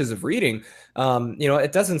pages of reading. You know,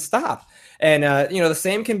 it doesn't stop. And, you know, the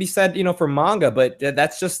same can be said, you know, for manga, but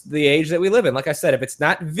that's just the age that we live in. Like I said, if it's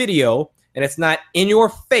not video and it's not in your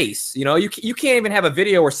face, you know, you can't even have a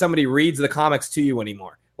video where somebody reads the comics to you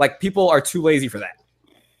anymore. Like, people are too lazy for that.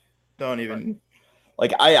 Don't even,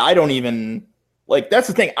 like, I don't even, like, that's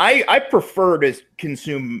the thing. I prefer to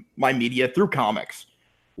consume my media through comics.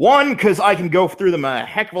 One, because I can go through them a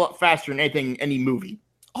heck of a lot faster than any movie.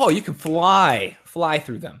 Oh, you can fly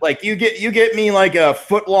through them. Like you get me like a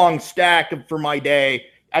foot-long stack for my day.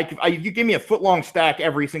 You give me a foot-long stack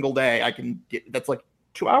every single day. I can get that's like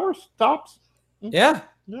 2 hours tops. Yeah,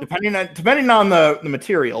 depending on the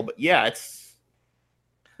material, but yeah, it's.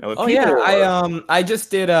 You know, I just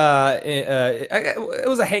did it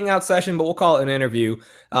was a hangout session, but we'll call it an interview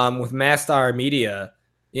with Mastar Media.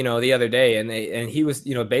 You know, the other day, and he was,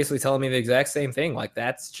 you know, basically telling me the exact same thing. Like,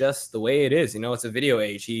 that's just the way it is. You know, it's a video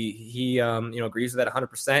age. He you know, agrees with that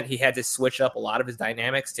 100%. He had to switch up a lot of his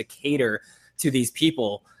dynamics to cater to these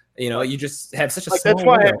people. You know, you just have such a small that's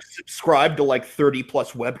why window. I subscribe to like 30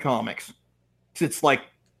 plus web comics. It's like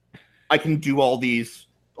I can do all these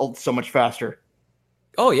so much faster.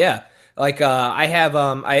 Oh yeah. Like I have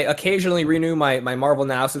I occasionally renew my Marvel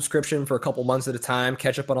Now subscription for a couple months at a time,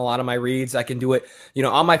 catch up on a lot of my reads. I can do it, you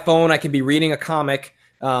know, on my phone. I can be reading a comic,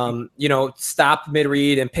 you know, stop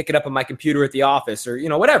mid-read and pick it up on my computer at the office, or, you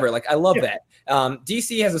know, whatever. Like, I love that.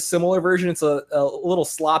 DC has a similar version. It's a little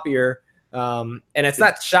sloppier, and it's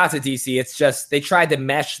not shots at DC. It's just they tried to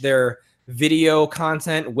mesh their video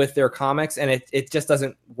content with their comics, and it just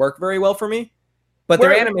doesn't work very well for me. But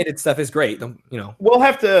their animated stuff is great, you know. We'll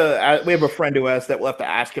have to. We have a friend who has that. We'll have to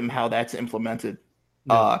ask him how that's implemented.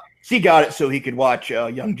 He got it so he could watch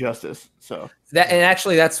Young Justice. So and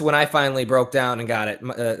actually, that's when I finally broke down and got it.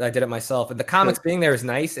 I did it myself. And the comics being there is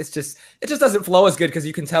nice. It just doesn't flow as good because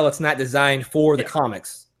you can tell it's not designed for the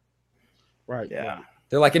comics. Right. Yeah.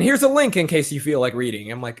 They're like, and here's a link in case you feel like reading.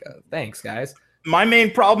 I'm like, thanks, guys. My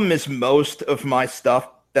main problem is most of my stuff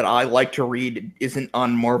that I like to read isn't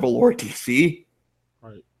on Marvel or DC.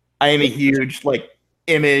 Right. I am a huge like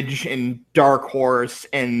Image and Dark Horse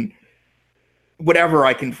and whatever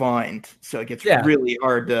I can find. So it gets really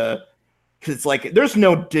hard to Because it's like there's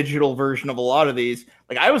no digital version of a lot of these.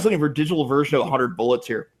 Like I was looking for a digital version of 100 Bullets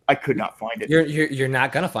here. I could not find it. You're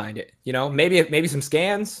not gonna find it. You know, maybe some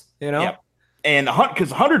scans. You know, yeah. And because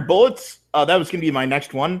 100 Bullets, that was gonna be my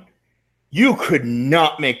next one. You could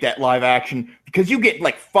not make that live action because you get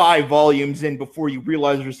like 5 volumes in before you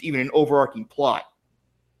realize there's even an overarching plot.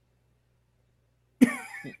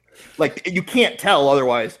 Like you can't tell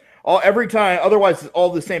otherwise. Otherwise it's all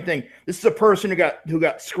the same thing. This is a person who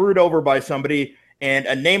got screwed over by somebody, and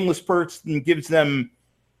a nameless person gives them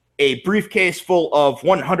a briefcase full of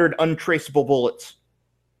 100 untraceable bullets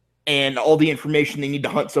and all the information they need to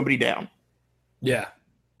hunt somebody down. Yeah.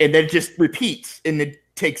 And then it just repeats, and it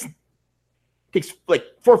takes like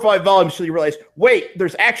 4 or 5 volumes till you realize, wait,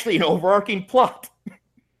 there's actually an overarching plot.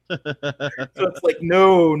 So it's like,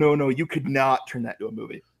 no, you could not turn that into a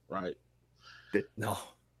movie. Right. No.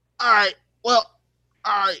 All right. Well,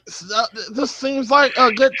 all right. So this seems like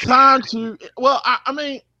a good time to. Well, I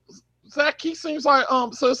mean, Zach, he seems like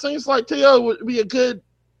So it seems like Tio would be a good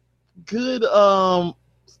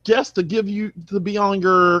guest to be on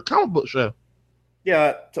your comic book show. Yeah,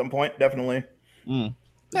 at some point, definitely. Yeah,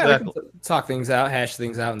 Exactly. we can talk things out, hash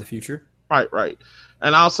things out in the future. Right.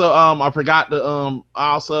 And also, I forgot to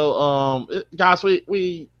guys,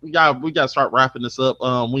 we gotta start wrapping this up.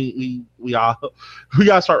 We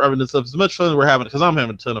gotta start wrapping this up. As much fun we're having, because I'm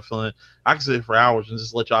having a ton of fun. I can sit for hours and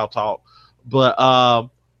just let y'all talk. But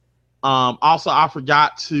also I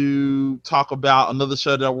forgot to talk about another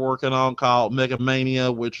show that we're working on called Mega Mania,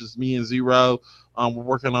 which is me and Zero. We're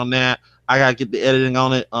working on that. I gotta get the editing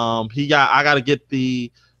on it. I gotta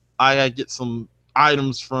get some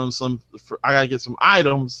items I gotta get some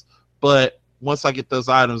items, but once I get those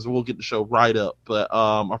items, we'll get the show right up. But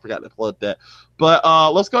I forgot to plug that. But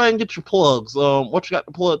let's go ahead and get your plugs. What you got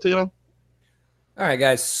to plug, Tino? All right,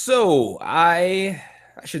 guys. So I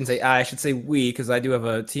shouldn't say I should say we, because I do have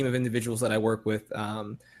a team of individuals that I work with.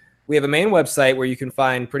 We have a main website where you can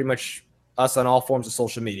find pretty much us on all forms of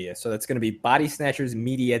social media. So that's going to be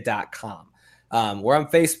bodysnatchersmedia.com. We're on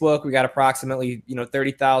Facebook. We got approximately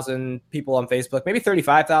 30,000 people on Facebook, maybe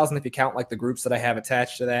 35,000 if you count like the groups that I have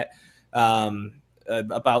attached to that.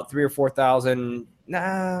 About 3,000 or 4,000.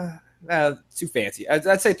 Too fancy.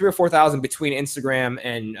 I'd say 3,000 or 4,000 between Instagram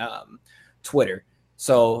and Twitter.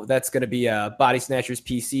 So that's going to be Body Snatchers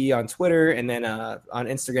PC on Twitter, and then on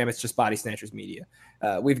Instagram it's just Body Snatchers Media.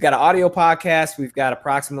 We've got an audio podcast. We've got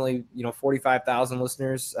approximately 45,000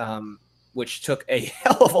 listeners. Which took a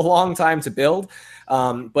hell of a long time to build.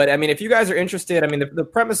 But I mean, if you guys are interested, I mean, the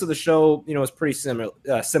premise of the show, is pretty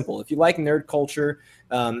simple. If you like nerd culture,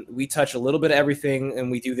 we touch a little bit of everything, and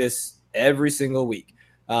we do this every single week.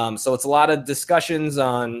 So it's a lot of discussions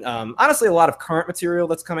on, honestly, a lot of current material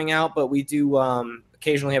that's coming out, but we do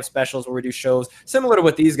occasionally have specials where we do shows similar to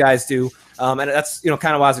what these guys do. And that's,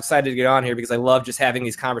 kind of why I was excited to get on here, because I love just having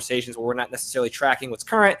these conversations where we're not necessarily tracking what's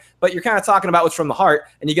current, but you're kind of talking about what's from the heart,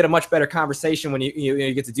 and you get a much better conversation when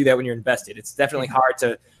you get to do that when you're invested. It's definitely hard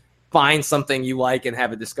to find something you like and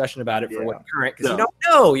have a discussion about it for what's current, because you don't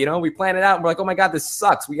know, we plan it out and we're like, oh my God, this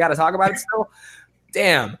sucks. We got to talk about it still.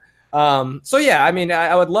 Damn. So yeah, I mean,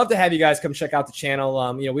 I would love to have you guys come check out the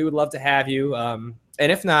channel. We would love to have you.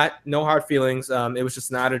 And if not, no hard feelings. It was just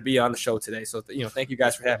an honor to be on the show today. So, thank you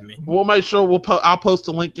guys for having me. We'll make sure I'll post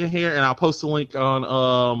a link in here, and I'll post a link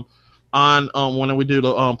on when we do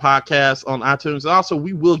the podcast on iTunes. And also,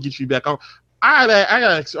 we will get you back on. I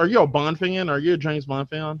got. Are you a Bond fan? Are you a James Bond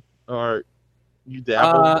fan? Or you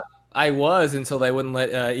dabble? I was, until they wouldn't let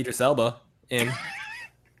Idris Elba in.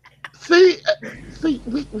 See,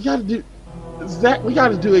 we got to do. Zach, we got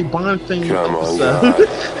to do a Bond thing. Come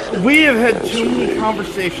on, We have had too many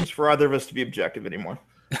conversations for either of us to be objective anymore.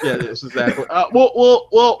 Yeah, that's exactly.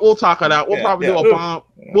 We'll talk it out. We'll probably do a Bond.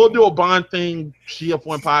 We'll do a Bond thing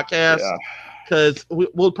GF1 podcast, because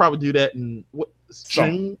we'll probably do that in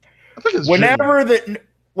June. I think it's June.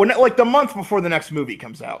 Like the month before the next movie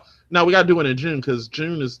comes out. No, we got to do it in June, because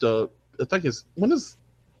June is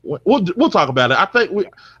We'll talk about it. I think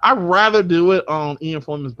I'd rather do it on Ian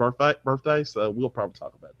Fleming's birthday, so we'll probably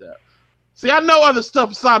talk about that. See, I know other stuff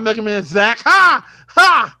besides Mega Man, Zach.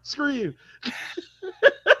 Ha! Screw you.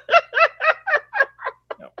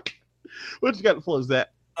 What you got to plug, Zach?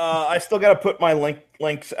 I still got to put my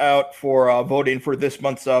links out for voting for this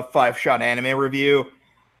month's 5-shot anime review.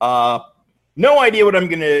 No idea what I'm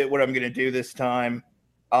gonna do this time.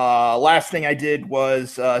 Last thing I did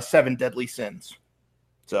was 7 Deadly Sins.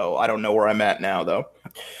 So I don't know where I'm at now, though.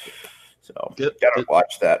 So gotta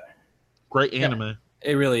watch that. Great anime.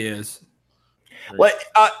 It really is.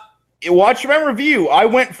 Watch my review. I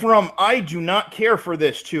went from I do not care for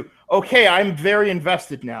this to okay, I'm very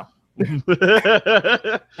invested now.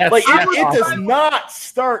 That's Like I it was- does not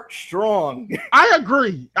start strong. I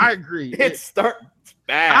agree. It starts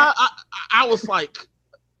bad. I was like,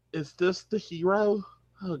 is this the hero?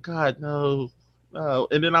 Oh God, no.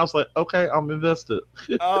 And then I was like, okay, I'm invested.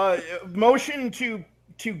 Motion to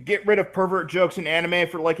get rid of pervert jokes in anime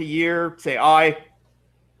for like a year. Say All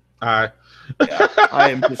right.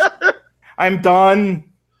 I'm done.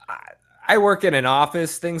 I work in an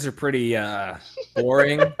office. Things are pretty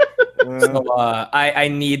boring. So I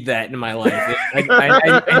need that in my life.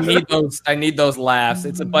 I need those. I need those laughs.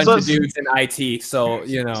 It's a bunch of dudes in IT, so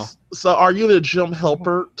you know. So, are you the Jim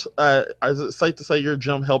Halpert? Is it safe to say you're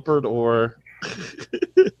Jim Halpert, or?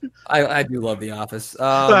 I do love The Office.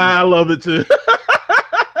 I love it too.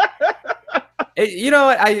 You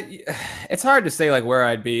know, it's hard to say like where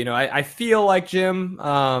I'd be. You know, I feel like Jim,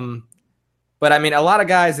 but I mean, a lot of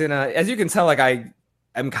guys as you can tell, like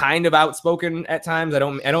I'm kind of outspoken at times. I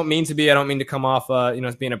don't mean to be. I don't mean to come off,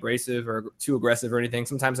 as being abrasive or too aggressive or anything.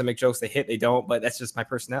 Sometimes I make jokes, they hit, they don't, but that's just my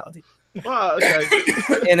personality. Oh,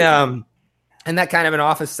 okay. And in that kind of an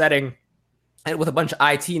office setting, and with a bunch of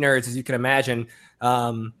IT nerds, as you can imagine,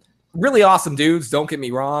 really awesome dudes. Don't get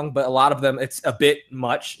me wrong, but a lot of them, it's a bit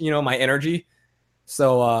much. My energy.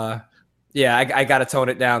 So yeah, I got to tone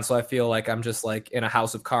it down. So I feel like I'm just like in a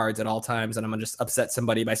house of cards at all times, and I'm gonna just upset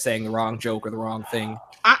somebody by saying the wrong joke or the wrong thing.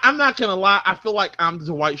 I'm not gonna lie. I feel like I'm the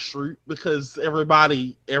Dwight Schrute because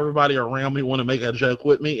everybody around me want to make a joke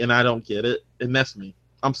with me, and I don't get it, and that's me.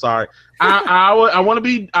 I'm sorry. I want to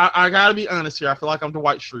be. I gotta be honest here. I feel like I'm the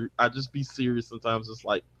Dwight Schrute. I just be serious sometimes. It's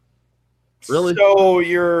like, really? So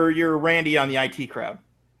you're Randy on the IT crowd.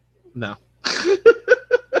 No.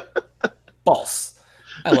 False.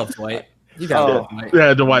 I love Dwight. You got Dwight.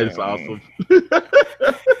 Yeah, Dwight is awesome.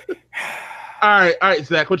 All right,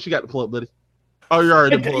 Zach. What you got to pull up, buddy? Oh, you're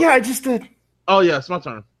already pulled up. Yeah, I just did. Oh yeah, it's my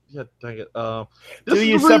turn. Yeah, dang it. Do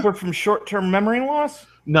you suffer from short-term memory loss?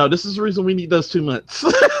 No, this is the reason we need those 2 months.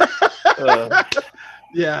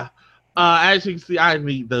 Yeah. As you can see, I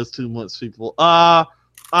need those 2 months, people. I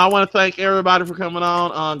want to thank everybody for coming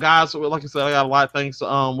on. Guys, like I said, I got a lot of things.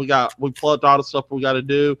 We plugged all the stuff we got to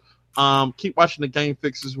do. Keep watching the Game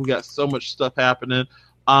Fixes. We got so much stuff happening.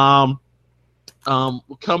 We'll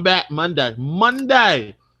come back Monday.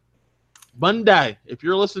 If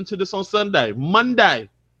you're listening to this on Sunday, Monday,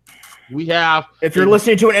 we have. If you're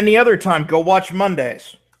listening to it any other time, go watch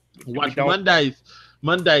Mondays. Watch Mondays,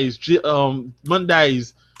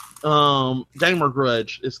 Gamer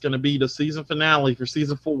Grudge. It's going to be the season finale for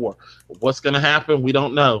season 4. What's going to happen? We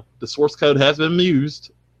don't know. The source code has been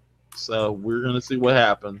used, so we're going to see what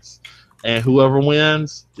happens. And whoever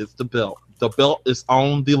wins gets the belt. The belt is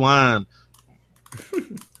on the line.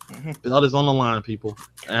 Belt is on the line, people.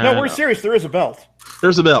 And, No, we're serious. There is a belt.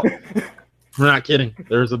 There's a belt. We're not kidding.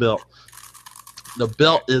 There's a belt. The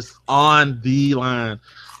belt is on the line.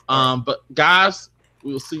 But guys,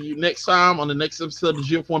 we will see you next time on the next episode of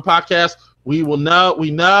the GF1 podcast. We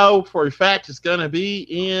know for a fact it's going to be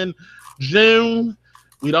in June.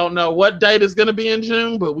 We don't know what date is going to be in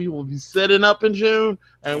June, but we will be setting up in June,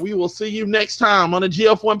 and we will see you next time on the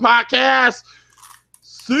GF1 podcast.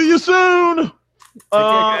 See you soon. Take care,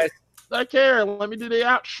 guys. Take care. Let me do the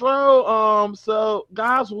outro. So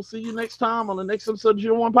guys, we'll see you next time on the next episode of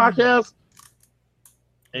GF1 podcast.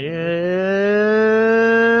 And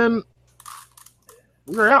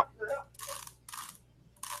we're out.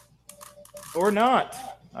 Or not.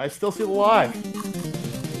 I still see the live.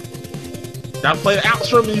 Gotta play the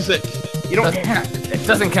outro music. You don't It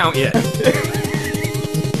doesn't count yet.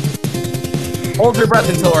 Hold your breath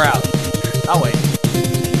until we're out. I'll wait.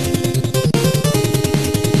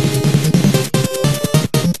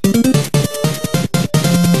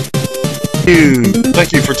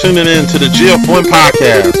 Thank you for tuning in to the GF1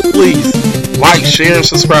 podcast. Please like, share, and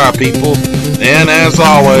subscribe, people. And as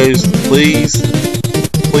always, please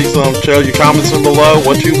share your comments in below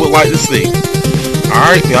what you would like to see.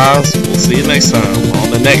 Alright, guys, we'll see you next time on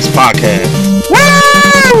the next podcast.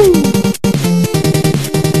 Woo!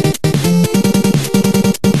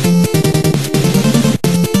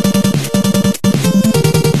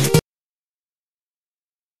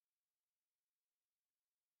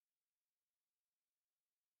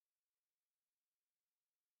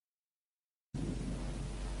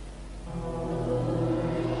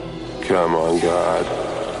 Come on, God,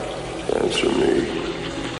 answer me.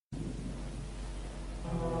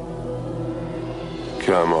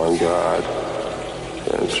 Come on, God,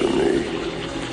 answer me.